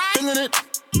 That's right. Feeling it,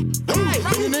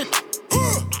 feeling it,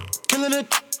 killing it,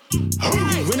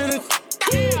 winning it.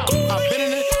 I've been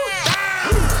in it,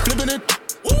 flipping it,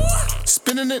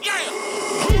 spinning it,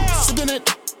 sipping it,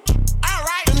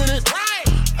 feeling it,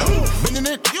 winning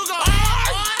it,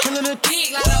 killing it,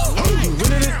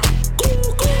 winning it.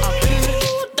 I've been in it.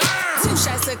 2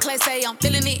 shots of clay, say I'm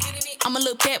feeling it. I'ma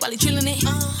look back while he chillin' it.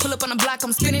 Pull up on the block,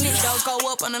 I'm spinning it. Don't go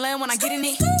up on the land when I get in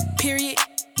it. Period.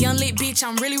 Young lit bitch,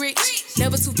 I'm really rich.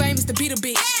 Never too famous to beat a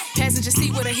bitch. Passenger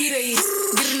seat where the heater is.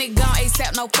 Get a nigga gone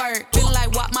ASAP, no fur. Feelin'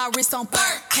 like walk my wrist on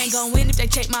fur. Can't go win if they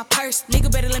check my purse. Nigga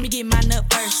better let me get my nut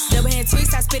first. Double hand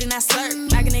twist, I spit and I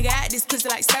slurp. Knock a nigga out, this pussy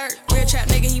like sir. Real trap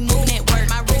nigga, he moving at work.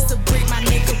 My wrist a brick, my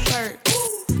neck a perk.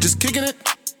 Just kicking it,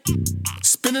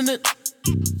 spinning it,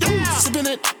 sipping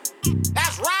it.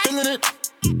 That's right. Feeling it,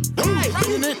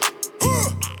 feeling it,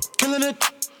 killing it,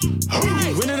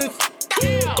 winning it.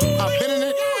 I've been in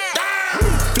it,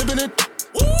 flipping it,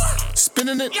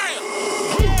 spinning it,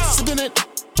 sipping it,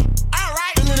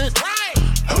 feeling it,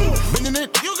 winning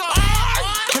it,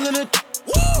 killing it,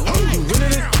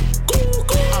 winning it.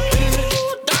 I've been in it.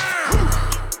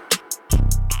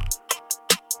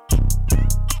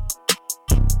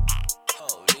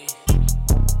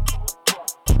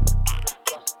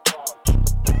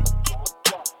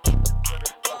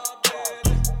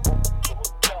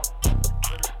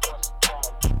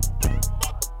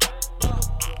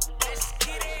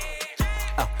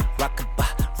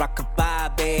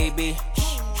 Rockabye, baby.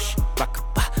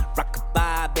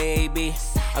 Rockabye, baby.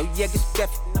 Oh yeah, get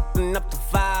stepping up the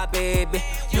vibe, baby.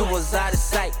 You was out of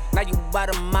sight, now you out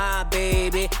of mind,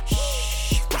 baby.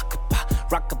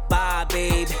 Rockabye,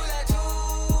 baby.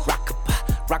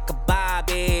 Rockabye,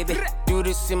 baby. Do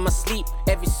this in my sleep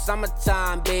every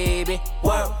summertime, baby.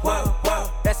 Work,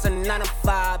 that's a 9 to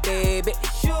 5, baby.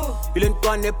 Ilan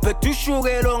tuan ne petu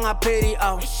sugar long a petty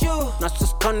out.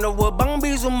 Nasas kanda wa bang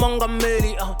bizu monga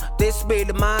meli out. This be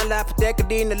the my life, take it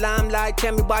in the limelight.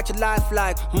 Tell me about your life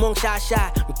like mong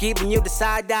shy. I'm giving you the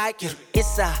side eye.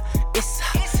 It's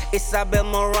a bel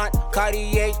moran.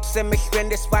 Cartier, send me when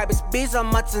this vibe is busy,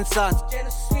 mutts and sons.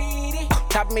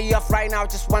 Top me off right now,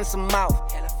 just want some mouth.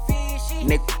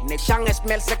 Nick Shange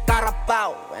smells like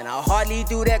Carabao, and I hardly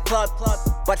do that club.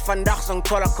 But vandag song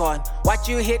Tolakon. What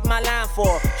you hit my line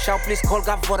for? Shout please call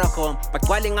Vodacom. But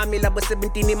calling on me labo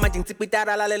 17 imagine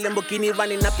tipitara la Lamborghini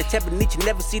running up the tab niche.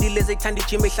 Never see the lazy tandy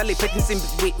chimney shally petting sim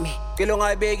with me. Kelong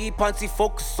I begi panty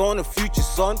focus on the future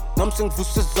son. Namsing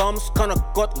vusa zams kinda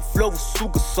got the flow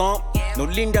sugar song. No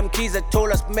lindam keys that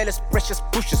told us melis precious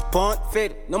pushes pond.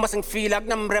 Fed no masing feel like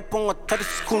nam repong a 30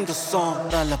 sekunda song.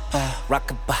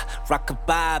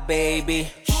 Rockabye baby.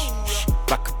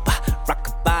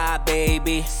 Rockabye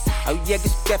baby. Oh yeah, get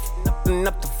stepping up and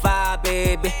up the vibe,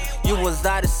 baby. You was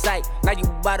out of sight, now you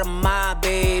out of my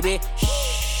baby.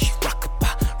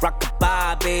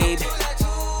 Rockabye baby.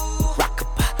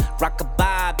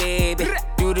 Rockabye baby.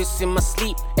 Do this in my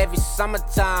sleep every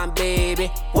summertime,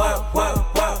 baby. Whoa,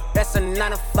 that's a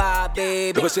 9 to 5,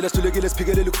 baby. Let's pick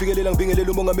a little figure lang bing a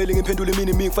little monga mailing and pendulum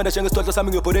meaning find a chance to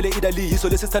summing your body Italy. So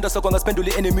let's stand us up on a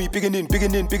pendulum enemy. Beginning.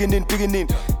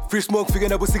 Free smoke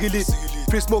figure up with sigili.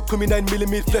 Free smoke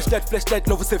 29mm. Flashlight,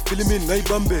 love say filming. Nay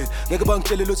Bombay. Nigga bang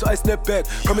jelly so I snap back.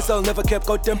 Promise I'll never kept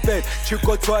out them back. Chick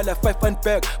got trial like 5 pound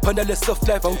back. Panda less soft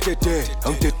life, I'm dead.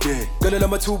 Girl,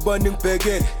 I'm a 2 banding bag.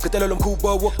 Get a little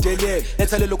Kuba walk jelly.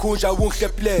 Let's a little kunja won't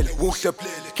step play.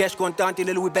 Cash going down till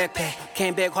little backpack.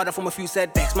 Came back harder from a few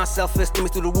setbacks. My self-esteem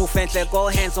is through the roof and let go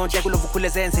hands on jack. Love cool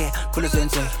as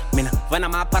Mina Vana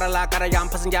ma para la cara yam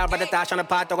passenger by the dash on the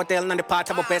part of hotel and the part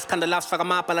of best kind of laughs for a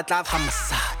map a lot of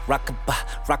homicide.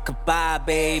 Rockabye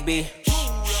baby.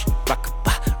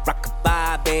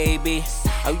 Rockabye baby.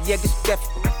 Oh yeah, get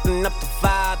stepping up the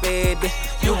vibe, baby.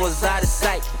 You was out of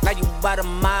sight, now you out of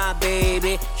my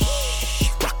baby.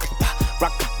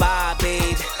 Rockabye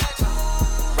baby.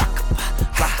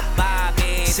 Rockabye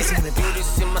baby. Do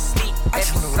this in my sleep every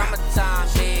summertime,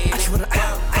 baby. I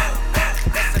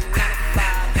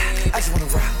just wanna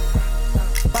rock.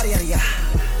 Body out of ya.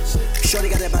 Shorty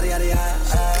got that body out of ya.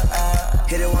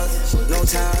 Hit it once, no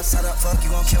time. Set up, fuck, you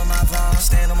gon' kill my vibe.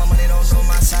 Stand on my money, don't know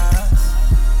my size.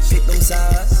 Pick them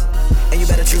sides, and you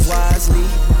better choose wisely.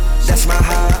 That's my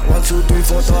high. 1, 2, 3,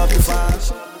 4, throw up your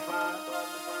 5.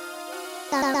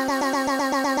 Kamo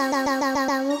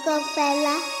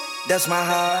Kaofela. That's my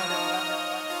high.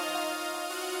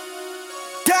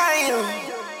 Damn.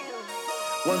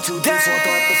 1, 2, 3, 4, throw up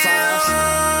the 5.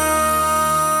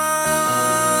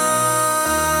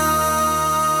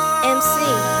 MC,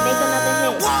 make another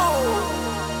hit.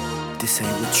 Whoa. This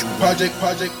ain't what you want. Project.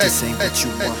 This ain't what you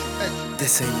want.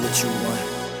 This ain't what you want.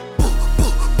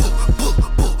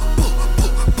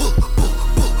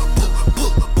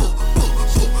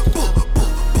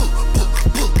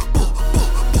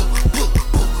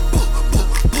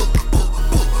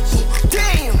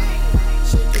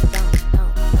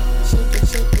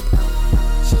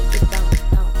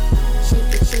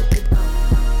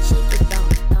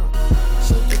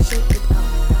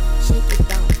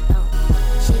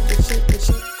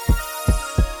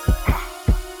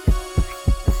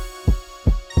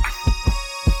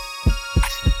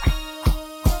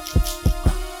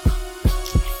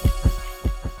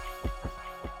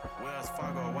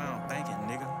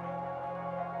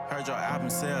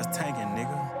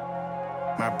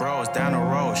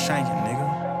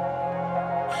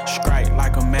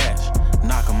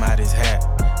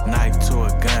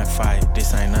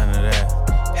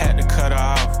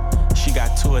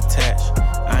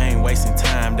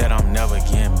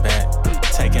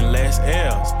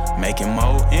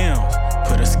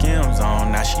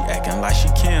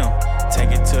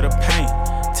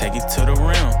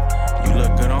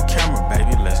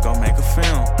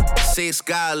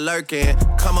 Lurking,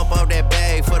 come up off that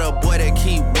bag for the boy that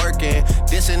keep working.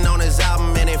 Dissing on his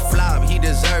album and it flop, he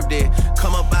deserved it.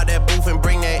 Come up out that booth and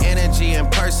bring that energy in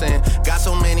person. Got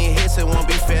so many hits, it won't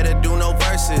be fair to do no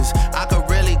verses. I could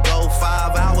really go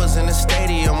 5 hours in the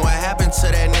stadium. What happened to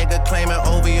that nigga claiming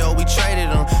OVO? We traded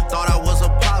him. Thought I was a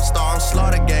pop star, I'm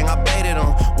Slaughter Gang, I baited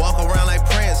him. Walk around like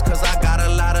Prince, cause I got a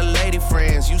lot of lady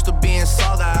friends. Used to be in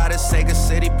Saga out at Sega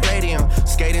City Palladium.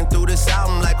 Skating through this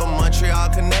album like a Montreal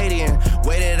Canadian.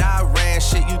 Way that I ran,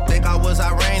 shit, you think I was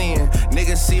Iranian.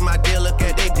 Niggas see my deal, look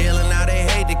at they deal, and now they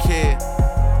hate the kid.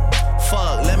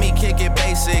 Fuck, let me kick it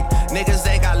basic. Niggas,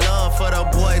 they got love for the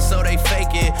boys, so they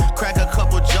fake it. Crack a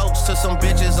couple jokes to some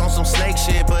bitches on some snake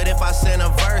shit. But if I send a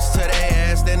verse to their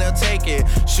ass, then they'll take it.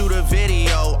 Shoot a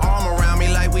video, arm around me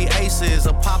like we aces.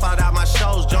 Or pop out my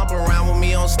shows, jump around with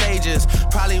me on stages.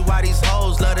 Probably why these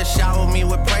hoes love to shower me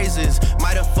with praises.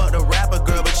 Might have fucked a rapper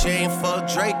girl, but you ain't fucked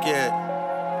Drake yet.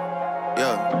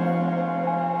 Yeah.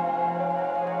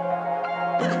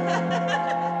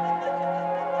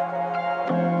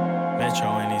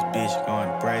 Metro and this bitch going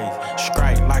brazy.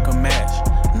 Strike like a match,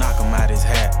 knock him out his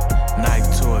hat.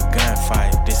 Knife to a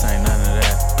gunfight, this ain't none of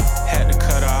that. Had to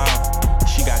cut her off,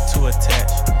 she got too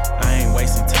attached. I ain't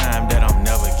wasting time that I'm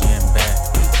never getting back.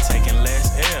 Taking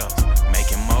less L's,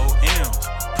 making more M's.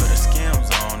 Put her skims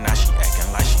on, now she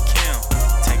acting like she Kim.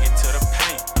 Take it to the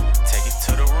paint, take it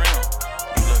to the rim.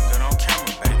 You look good on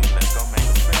camera, baby, let's go make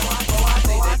a film. Oh,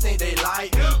 I think they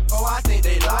like it. Oh, I think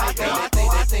they like it.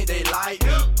 I think they like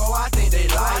it. Oh, I think they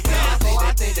like it.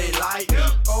 I think they like it.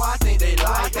 Oh, I think they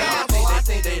like it. I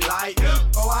think they like it.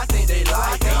 Oh, I think they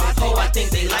like it. Oh, I think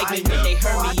they like me when they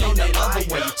heard me on the other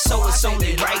one. So it's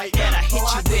only right that I hit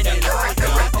you with a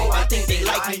oh, I think they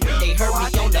like me when they heard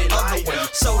me on the other one.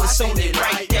 So it's only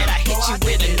right that I hit you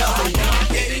with another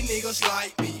one. Yeah, these niggas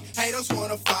like me. Haters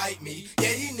wanna fight me.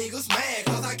 Yeah, these niggas mad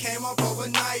cause I came up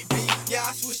overnight, B. Yeah,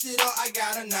 I switched it up, I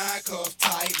got a 9 cuff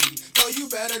tightly. So you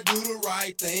better do the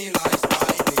right thing like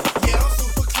Spike Lee. Yeah, I'm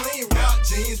super clean, rock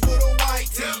jeans with a white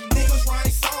tee. Niggas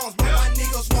write songs, but my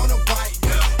niggas wanna bite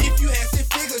me. If you had 6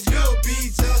 figures, you'll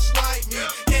be just like me.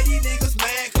 Yeah, these niggas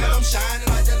mad cause I'm shining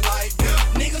like the light bill.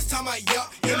 Niggas talking about yup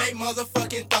in they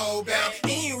motherfucking throwback.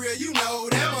 Ain't real, you know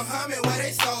that Muhammad where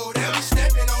they sold that. We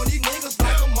stepping on these niggas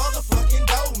like a motherfucking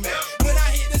doormat. When I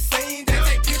hit the scene, they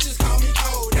take pictures, call me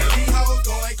cold. These hoes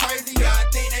going crazy, yeah, I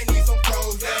think they need some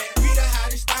pros that. We the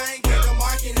hottest thing in the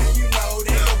market and you know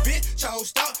that. Your bitch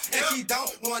chose up and she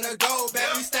don't wanna go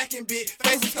back. We stacking big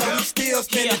faces cause we still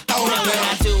spinning throwback. When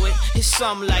I do it, it's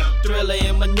something like Thriller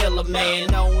in Manila,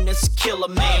 man. Known as Killer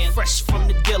Man, fresh from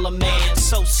the dealer, man.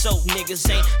 So niggas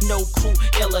ain't no crew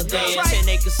iller than 10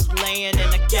 acres of land and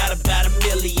I got about $1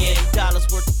 million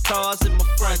worth of cars in my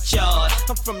front yard.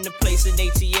 I'm from the place in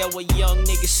ATL where young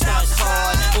niggas stunt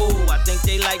hard. Ooh, I think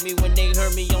they like me when they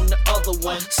heard me on the other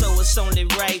one. So it's only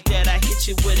right that I hit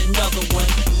you with another one.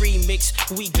 Remix,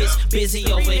 we get busy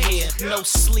over here. No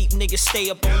sleep, niggas stay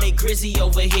up on they grizzy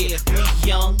over here. We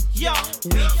young,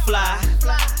 we fly,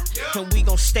 and we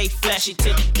gon' stay flashy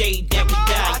till the day that we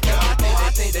die. Oh, I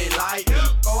think they like it.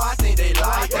 Oh, I think they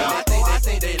like it. I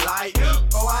think they like it.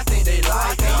 Oh, I think they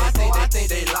like it. I think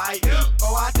they like it.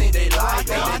 Oh, I think they like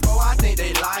it. Oh, I think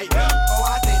they like it. Oh,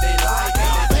 I think they like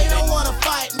it. They don't wanna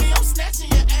fight me, I'm snatching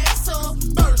your ass up.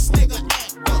 First nigga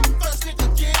act up, first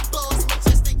nigga get buzzed.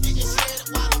 Majestic getting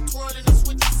shredded while I'm twirling and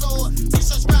switching sword.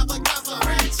 T-shirts grab a gunza,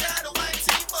 red child, a white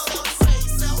tee-bug. Say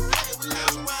self-play, we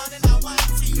lounge around in our white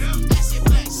tee. That shit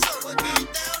black shirt, but get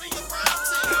down in your brown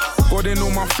tee. God in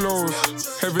all my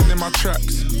flows, heaven in my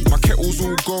tracks. My kettle's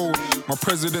all gold, my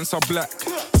presidents are black.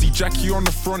 See Jackie on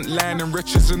the front line and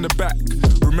wretches in the back.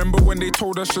 Remember when they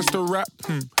told us just to rap?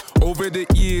 Over the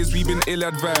years we've been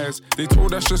ill-advised. They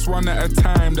told us just one at a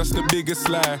time, that's the biggest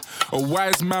lie. A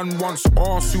wise man once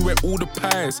asked who ate all the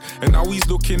pies, and now he's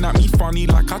looking at me funny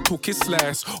like I took his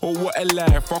slice. Oh, what a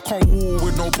life, I can't war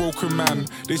with no broken man.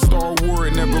 They start a war,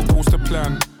 it never goes to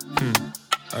plan.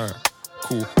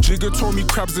 Cool. Jigger told me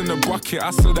crabs in the bucket, I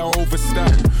said I'll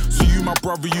overstand. So you my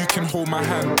brother, you can hold my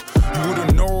hand. You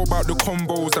wouldn't know about the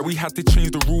combos that we had to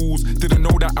change the rules. Didn't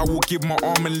know that I would give my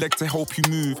arm and leg to help you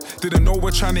move. Didn't know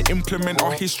we're trying to implement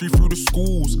our history through the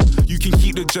schools. You can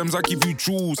keep the gems, I give you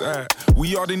jewels.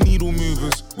 We are the needle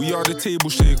movers, we are the table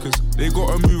shakers. They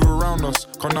gotta move around us,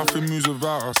 cause nothing moves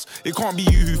without us. It can't be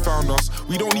you who found us,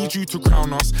 we don't need you to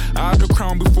crown us. I had the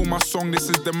crown before my song, this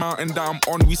is the mountain that I'm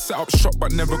on. We set up shop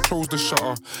but never closed the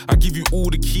shutter. I give you all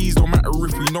the keys, don't matter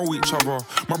if we know each other.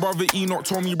 My brother Enoch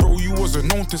told me, bro, you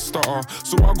wasn't known to stutter.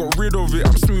 So I got rid of it,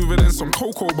 I'm smoother than some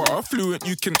cocoa butter. Fluent,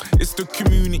 you can, it's the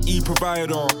community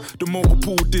provider. The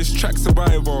multiple diss track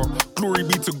survivor. Glory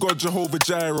be to God, Jehovah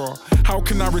Jireh. How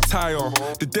can I retire?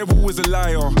 The devil is a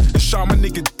liar. And shout my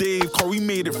nigga Dave, cause we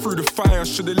made it through the fire.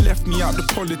 Should've left me out the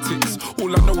politics.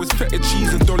 All I know is feta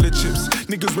cheese and dollar chips.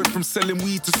 Niggas went from selling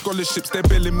weed to scholarships. They're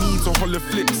belling me to holler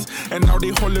flips. And now they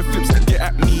holler flips to get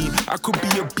at me. I could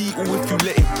be a beetle if you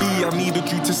let it be. I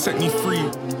needed you to set me free.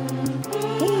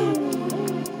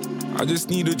 I just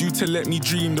needed you to let me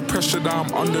dream. The pressure that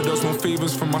I'm under does no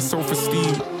favors for my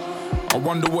self-esteem. I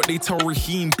wonder what they tell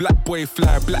Raheem. Black boy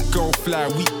fly, black girl fly,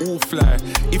 we all fly.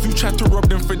 If you try to rob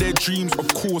them for their dreams, of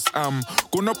course I'm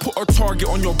gonna put a target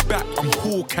on your back, I'm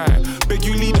Hawkeye. Beg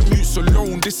you leave the mutes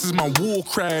alone, this is my war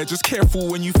cry. Just careful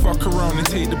when you fuck around and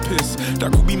take the piss.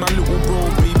 That could be my little bro,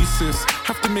 baby sis.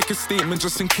 Have to make a statement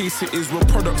just in case it is. We're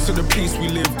products of the place we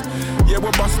lived. Yeah,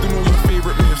 we're busting all your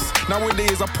favorite myths.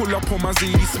 Nowadays I pull up on my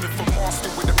Zadie Smith and master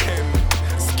with a pen.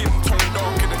 Skin tone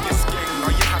darker than your skin. Now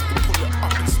you have to pull it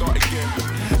up and start again.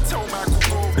 Tell Michael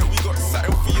Grove that we got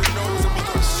satin for your nose and we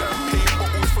got champagne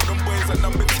bottles for them boys at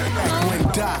number 10.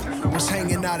 die. Was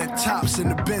hanging out at Tops in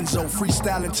the Benzo,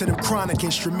 freestyling to them chronic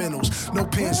instrumentals. No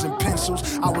pens and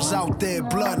pencils. I was out there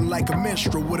blooding like a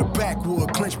minstrel with a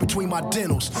backwood clenched between my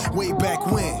dentals. Way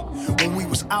back when we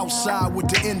was outside with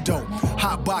the endo.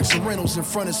 Hot boxing rentals in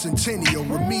front of Centennial.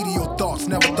 Remedial thoughts,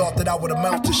 never thought that I would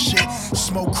amount to shit.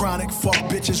 Smoke chronic, fuck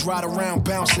bitches, ride around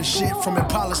bouncing shit. From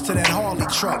Impalas to that Harley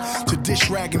truck, to dish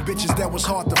ragging bitches that was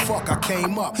hard to fuck. I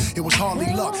came up, it was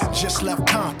hardly luck, just left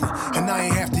Compton, and I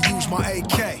ain't have to use my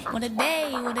AK. What a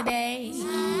day, what a day.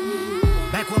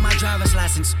 Back when my driver's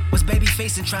license was baby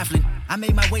facing trifling. I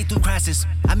made my way through crisis.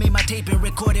 I made my tape and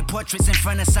recorded portraits in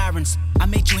front of sirens. I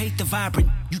made you hate the vibrant.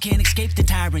 You can't escape the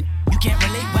tyrant. You can't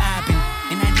relate what I've been.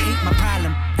 And 98 my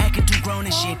problem. Acting too grown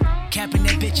and shit. Capping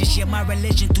that bitch and shit my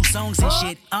religion through songs and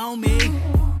shit. On me,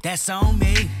 that's on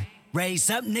me. Raise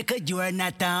up, nigga, you are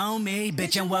not the homie.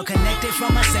 Bitch, I'm well connected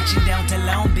from my section down to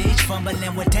Long Beach.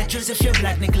 Fumbling with Tetris if you're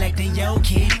black, neglecting your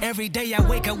kid. Every day I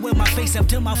wake up with my face up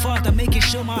to my father, making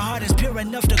sure my heart is pure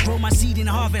enough to grow my seed and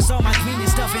harvest all my green and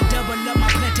stuff and double up my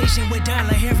plantation with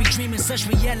dollar. Heavy dreaming, such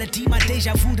reality. My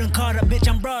deja vu done caught up, bitch,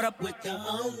 I'm brought up with the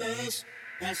homies.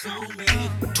 That's on me.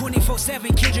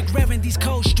 24/7, Kendrick revving these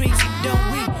cold streets.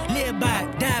 Don't we live by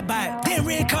it, die by it, then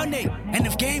reincarnate? And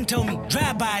if game told me,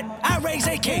 drive by it, I raise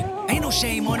AK. Ain't no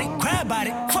shame on it, cry about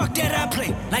it. Fuck that, I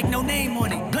play like no name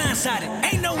on it.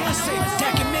 Blindsided, ain't no one safe.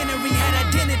 Documentary had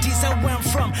identities of where I'm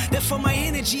from. Therefore my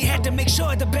energy had to make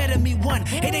sure the better me won.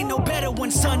 It ain't no better one,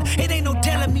 son. It ain't no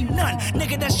telling me none.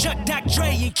 Nigga, that's Chuck, Doc,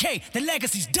 Dre, and K. The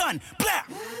legacy's done. Blah.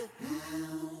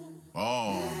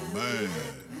 Oh man.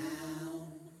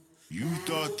 You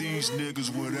thought these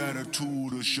niggas with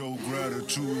attitude or show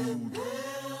gratitude?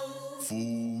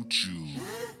 Fooled you.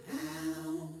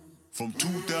 From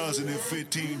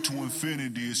 2015 to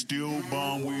infinity, it's still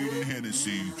bomb weed and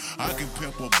Hennessy. I can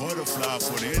pimp a butterfly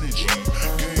for the energy.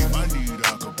 Game, I need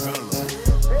acapella.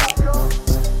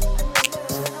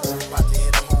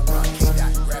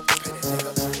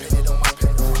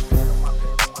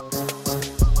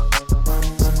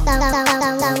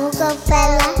 Kamo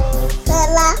Kaofela,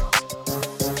 fella.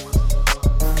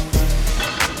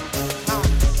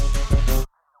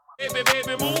 Baby,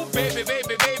 baby, move, baby,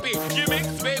 baby, baby. You mix,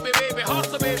 baby, baby,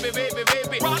 hustle, baby, baby,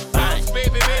 baby. Rock, bounce,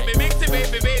 baby, baby, mix it,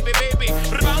 baby, baby, baby.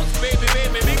 Bounce, baby,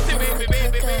 baby, mix it, baby,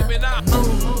 baby, baby. Now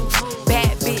move,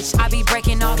 bad bitch, I be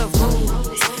breaking all the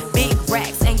rules. Big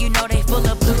racks, and you know they full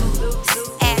of blues.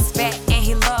 Ass fat, and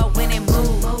he love when it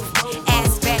move.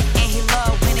 Ass fat, and he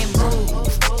love when it move.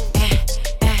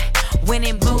 When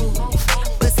it move,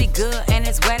 pussy good, and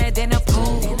it's wetter than a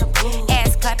pool.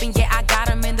 Ass clapping, yeah, I got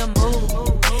him in the mood.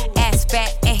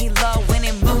 Fat and he love when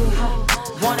it move.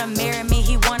 Wanna marry me,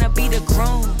 he wanna be the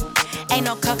groom. Ain't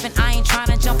no cuffin', I ain't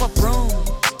tryna jump a broom.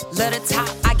 Let the top,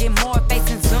 I get more face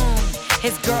and zoom.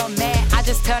 His girl mad, I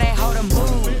just tell that hoe to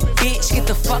move. Bitch, get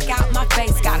the fuck out my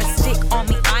face. Got a stick on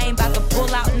me, I ain't about to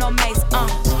pull out no mace.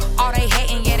 All they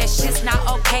hating, yeah, that shit's not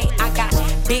okay. I got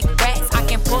big racks, I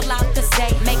can pull out the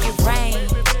safe, make it rain.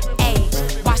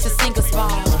 Ayy, watch the singles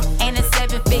fall. Ain't a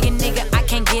 7-figure nigga, I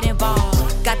can't get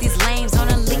involved. Got these lames on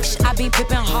a leash, I be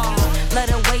pippin' hard. Let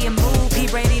her way and move, he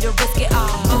ready to risk it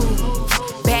all. Move,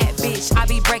 bad bitch, I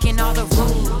be breaking all the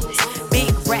rules.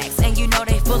 Big racks, and you know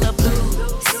they full of blues.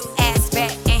 Ass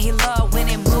fat, and he love when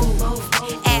it move.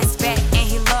 Ass fat, and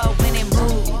he love when it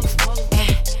move.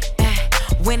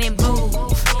 When it move,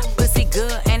 pussy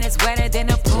good, and it's wetter than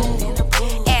a pool.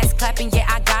 Ass clapping, yeah,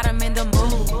 I got him in the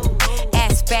mood.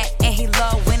 Ass fat, and he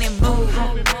love when it move.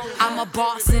 I'm a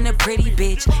boss and a pretty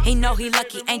bitch. He know he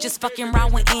lucky, ain't just fucking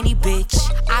around with any bitch.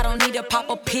 I don't need to pop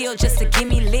a pill just to get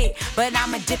me lit, but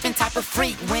I'm a different type of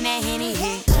freak when that Henny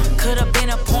hit. Could've been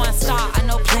a porn star, I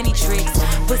know plenty tricks.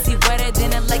 Pussy wetter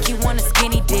than a lake, you want a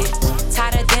skinny dip.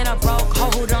 Tighter than a broke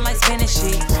hoe who don't like spinning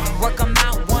shit. Work him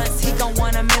out once, he gon'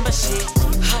 want a membership.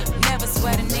 Never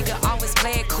sweat a nigga, always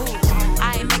play it cool.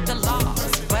 I ain't make the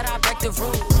laws, but I break the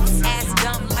rules. Ass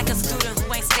dumb like a student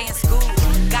who ain't stay in school.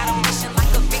 Got a mission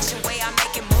like a fiction, way I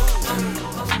make it move.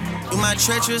 You my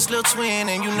treacherous little twin,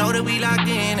 and you know that we locked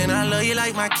in. And I love you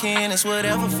like my kin, it's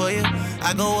whatever for you.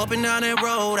 I go up and down that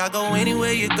road, I go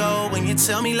anywhere you go. When you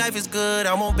tell me life is good,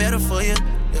 I want better for you.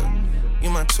 Yeah. You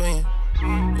my twin,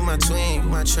 you my twin, you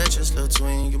my treacherous little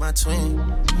twin. You my twin,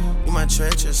 you my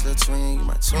treacherous little twin. You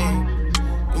my twin,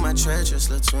 you my treacherous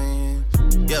little twin.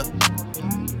 Yeah.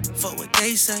 Fuck what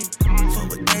they say, fuck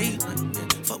what they want,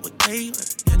 yeah. Fuck what they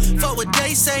want. Fuck what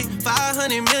they say,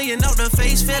 500 million off the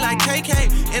face, feel like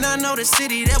KK. And I know the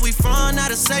city that we from,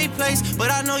 not a safe place. But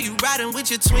I know you riding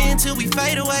with your twin till we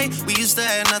fade away. We used to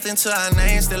have nothing to our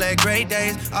name, still had great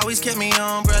days. Always kept me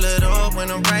umbrellaed up when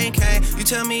the rain came. You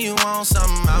tell me you want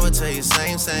something, I would tell you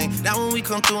same. Now when we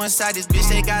come through inside this bitch,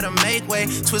 they gotta make way.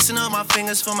 Twisting up my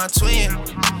fingers for my twin.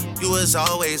 You was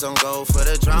always on go for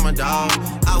the drama, dog.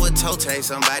 I would toe-take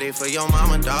somebody for your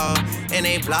mama, dog. And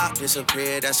they block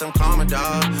disappeared, that's some karma,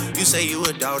 dog. You say you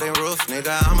a dog, then roof,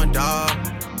 nigga, I'm a dog.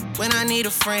 When I need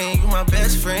a friend, you my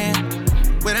best friend.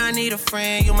 When I need a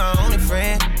friend, you my only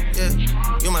friend. Yeah,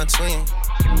 you my twin.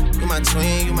 You my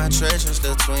twin, you my treasures,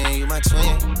 little twin. You my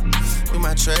twin. You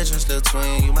my treasures, little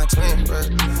twin. You my twin, bro.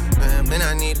 Man, when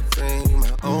I need a friend, you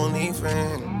my only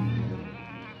friend.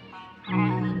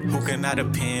 Who can I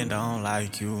depend on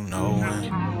like you, no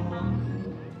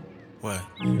one? What?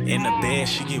 In the bed,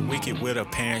 she get wicked with her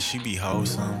parents, she be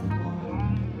wholesome.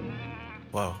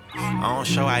 Whoa, I don't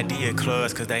show ID at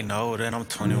clubs cause they know that I'm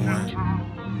 21.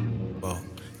 Whoa,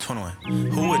 21.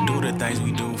 Who would do the things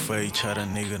we do for each other,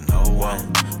 nigga? No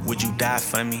one. Would you die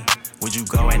for me? Would you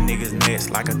go at niggas' necks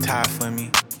like a tie for me?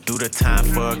 Do the time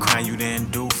for a crime you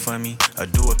didn't do for me? Or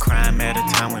do a crime at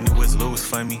a time when it was loose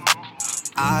for me?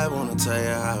 I wanna tell you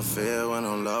how I feel when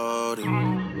I'm loaded.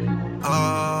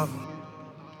 Oh,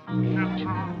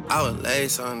 I would lay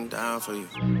something down for you.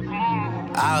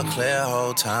 I'll clear a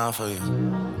whole town for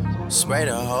you. Spray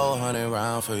the whole 100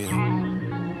 round for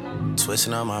you.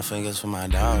 Twisting up my fingers for my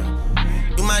dog.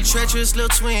 You my treacherous little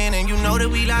twin, and you know that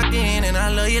we locked in. And I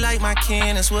love you like my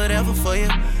kin, it's whatever for you.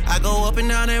 I go up and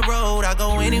down that road, I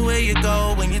go anywhere you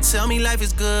go. When you tell me life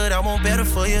is good, I want better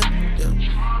for you.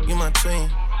 Yeah. You my twin.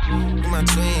 You my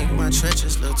twin, you my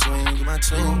treacherous little twin, you my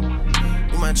twin.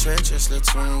 You my treacherous little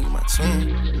twin, you my twin.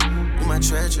 You my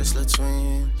treacherous little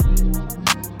twin.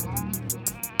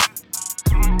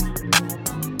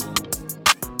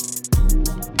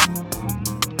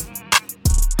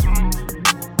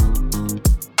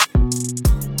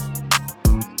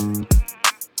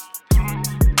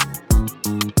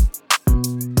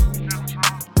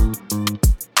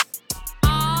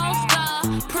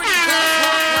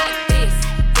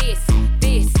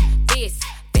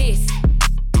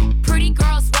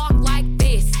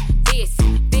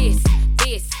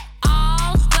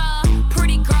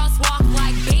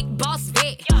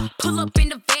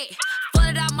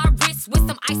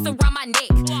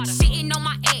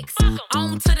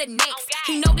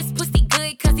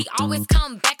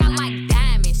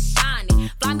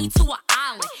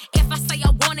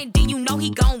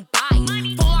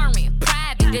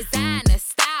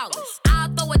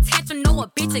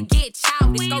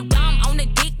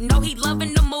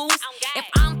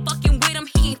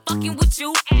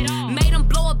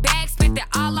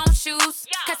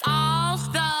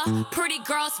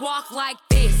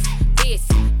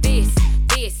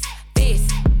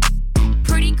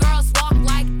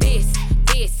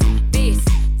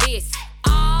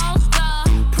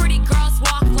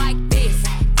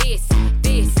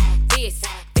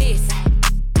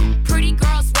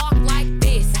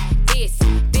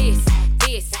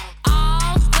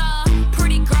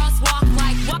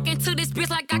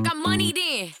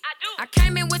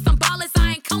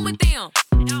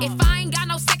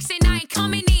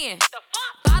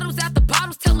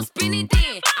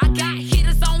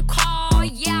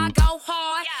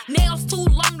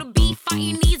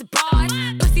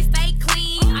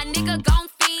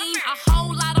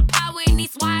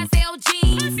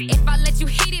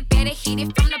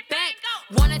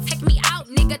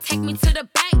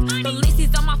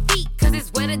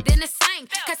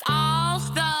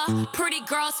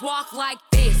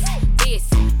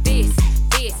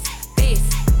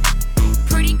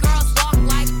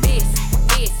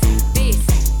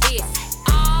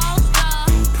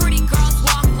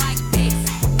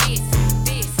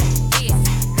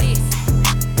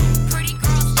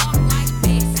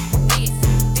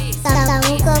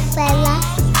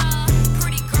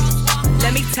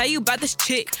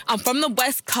 I'm from the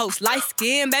West Coast, light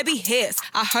skin, baby hairs.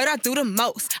 I heard I do the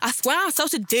most. I swear I'm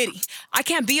social ditty. I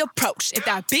can't be approached. If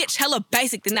that bitch hella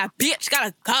basic, then that bitch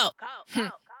gotta go.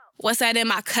 What's that in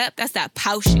my cup? That's that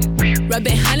potion.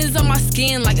 Rubbing honey's on my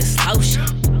skin like it's lotion.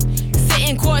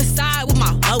 Sitting courtside with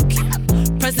my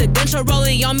Loki. Presidential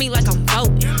rolling on me like I'm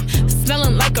voting.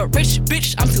 Smelling like a rich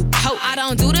bitch, I'm too potent. I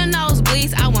don't do the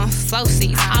nosebleeds, I want flow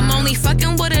seats. I'm only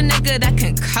fucking with a nigga that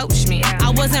can coach me.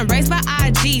 I wasn't raised by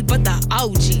IG, but the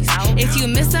OGs. If you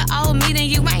miss the old me, then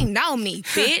you ain't know me,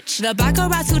 bitch. The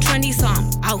Baccarat too trendy, so I'm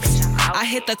out. I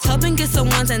hit the club and get some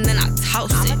ones and then I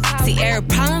toast it. See, every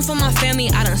problem for my family,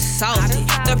 I done solved it.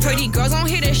 The pretty girls gon'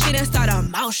 hear this shit and start a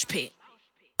mosh pit.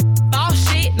 Boss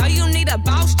shit, no you need a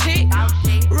boss chick.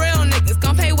 Real niggas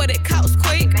gon' pay what it costs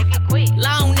quick.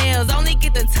 Long nails only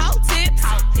get the top tips.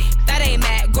 That ain't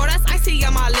mad, girl, that's icy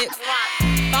on my lips.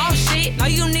 Boss shit, no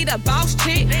you need a boss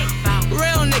chick.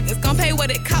 Real niggas gon' pay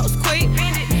what it costs quick.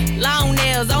 Long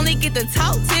nails only get the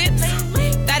top tips.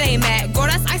 That ain't mad, girl,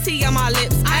 that's icy on my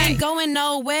lips. I ain't going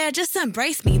nowhere, just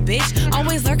embrace me, bitch.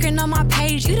 Always lurking on my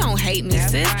page, you don't hate me,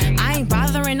 sis. I ain't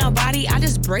bothering nobody, I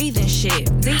just breathe and shit.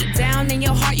 Deep down in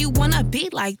your heart, you wanna be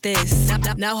like this.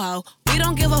 No ho, we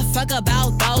don't give a fuck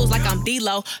about those like I'm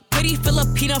D-Lo. Pretty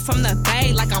Filipino from the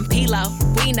Bay like I'm Pilo.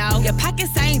 We know, your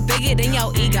pockets ain't bigger than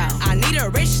your ego. I need a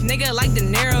rich nigga like De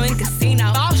Niro in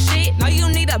Casino. Boss shit, no you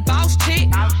need a boss chick.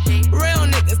 Real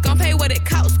niggas gon' pay what it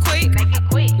costs quick.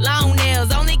 Long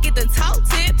nails only get the top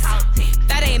tips.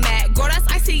 That ain't mad, girl, that's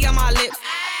icy on my lips.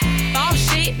 Boss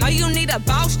shit, no you need a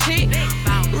boss chick.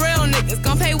 Real niggas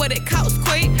gon' pay what it costs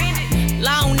quick.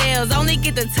 Long nails only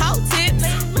get the top tips.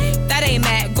 That ain't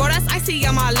mad, girl, that's icy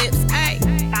on my lips. Ay.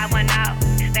 5-1 out,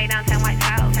 stay downtown White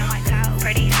House.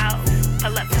 Pretty house,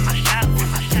 pull up to my shop.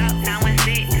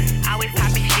 916, always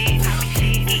poppin' shit.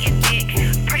 Getting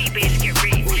dick, pretty bitch get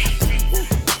rich.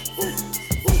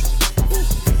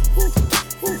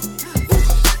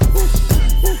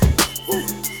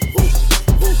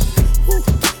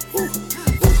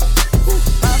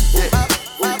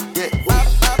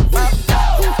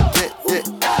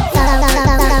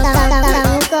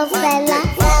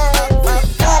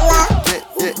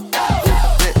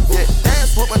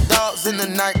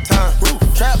 Nighttime.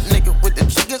 Trap nigga with the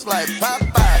chickens like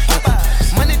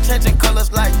Popeye. Money changing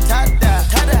colors like tie-dye.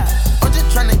 I'm just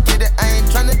tryna get it, I ain't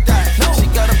tryna die. She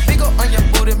got a big ol' on your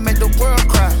booty, make the world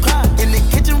cry. In the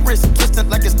kitchen, wrist twisting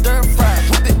like it's stir fry.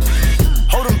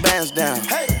 Hold them bands down,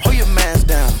 hold your mans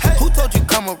down. Who told you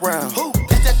come around?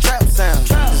 It's that trap sound.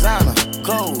 Designer,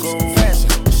 clothes, fashion,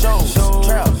 shows,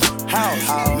 trap,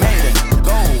 house, made it,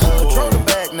 gold. Control the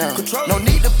bag now, no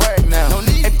need to brag now.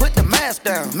 Hey, put the mask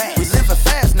down. We living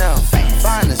fast now.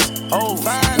 Finest, old,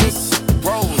 finest,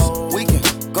 rose, we can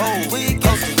go,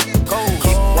 coast.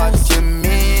 Keep watching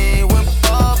me when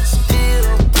Bob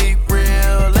still be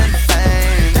real and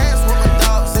fame. Dance with my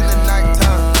dogs in the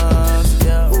nighttime.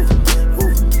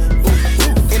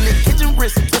 In the kitchen,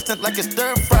 wrist twisted like it's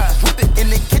stir fry. Whip it in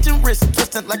the kitchen, wrist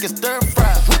twisted like it's stir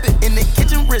fry. Whip it in the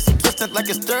kitchen, wrist twisted like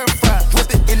it's stir fry. Whip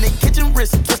it in the kitchen,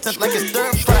 wrist twisted like it's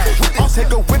stir fry. I'll take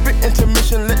a whip it,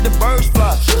 intermission, let the birds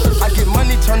fly. I get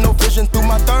money, turn no vision through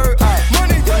my third eye.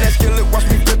 Money, yeah, that skillet, watch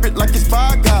me flip it like it's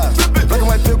Five Guys. Black and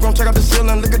white pilgrim, check out the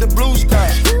ceiling, look at the blue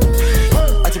sky.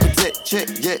 I keep a tit, check,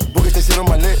 yeah, boogers they sit on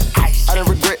my lip. I didn't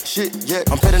regret shit, yeah,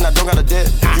 I'm petting, I don't got a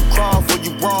debt. You crawl for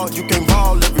you raw, you can't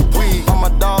ball every week. All my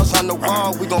dogs on the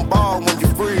wall, we gon' ball when you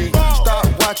free. Stop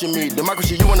watching me,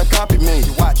 democracy, you wanna copy me.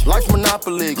 Life's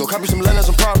monopoly, go copy some land and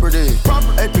some property.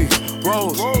 AP,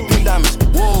 rose, pink diamonds,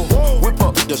 wool, whip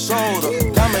up the soda,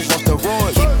 diamonds on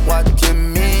steroids. Keep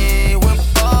watching me when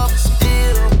Bob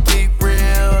still be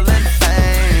real and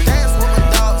fame. Dance with my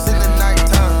dogs in the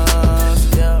nighttime.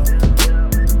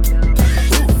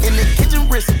 In the kitchen,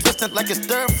 wrist twisted like it's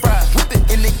stir fry. Whip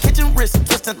it in the kitchen, wrist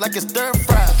twisted like it's stir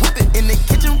fry. Whip it in the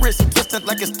kitchen, wrist twisted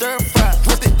like it's stir fry.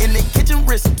 Whip it in the kitchen,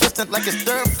 wrist twisted like it's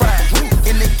stir fry.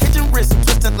 In the kitchen, wrist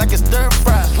twisted like it's stir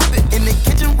fry. Whip it in the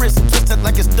kitchen, wrist twisted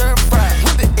like it's stir fry.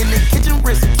 Whip it in the kitchen,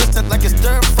 wrist twisted like it's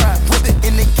stir fry. Whip it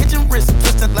in the kitchen, wrist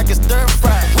twisted like it's stir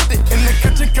fry. Whip it in the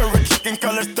kitchen, curry chicken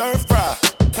color stir fry.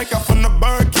 Take off from the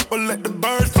bird, keep her, let the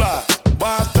birds fly.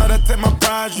 Why I started to take my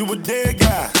prize, you a dead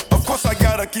guy. Of course I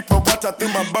gotta keep a watch out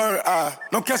through my bird eye.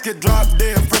 No casket drop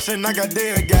dead fresh and I got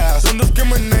dead guys. Don't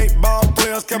discriminate, ball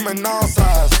players coming all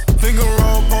sides. Finger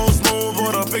roll, post move,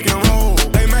 or the pick and roll.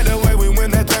 They made the way we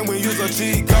win that thing, we use a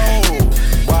cheat code.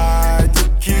 Why you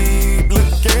keep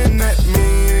looking at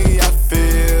me? I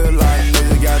feel like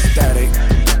nigga got static.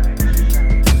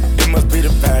 It must be the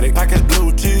paddock. Package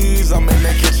blue cheese, I'm in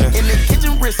the kitchen. In the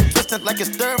kitchen, wrist twisted like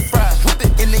it's stir fry. Whip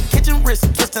it in the kitchen, wrist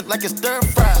twisted like it's stir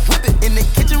fry. Whip it in the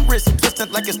kitchen, wrist twisted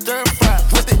like it's stir fry.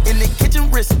 Whip it in the kitchen,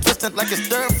 wrist twisted like it's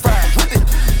stir fry. Whip it.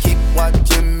 Keep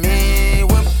watching me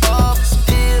when Bob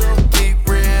still be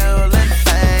real and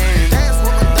fame. Dance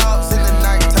with my dogs in the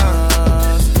nighttime.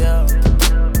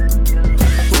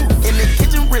 In the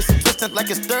kitchen, wrist twisted like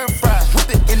it's stir fry. Whip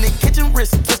it in the kitchen,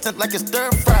 wrist twisted like it's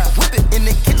stir fry. Whip it in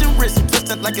the kitchen, wrist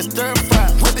twisted like it's stir fry.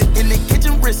 Whip it in the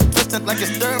kitchen, wrist twisted like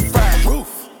it's stir fry.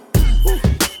 Roof.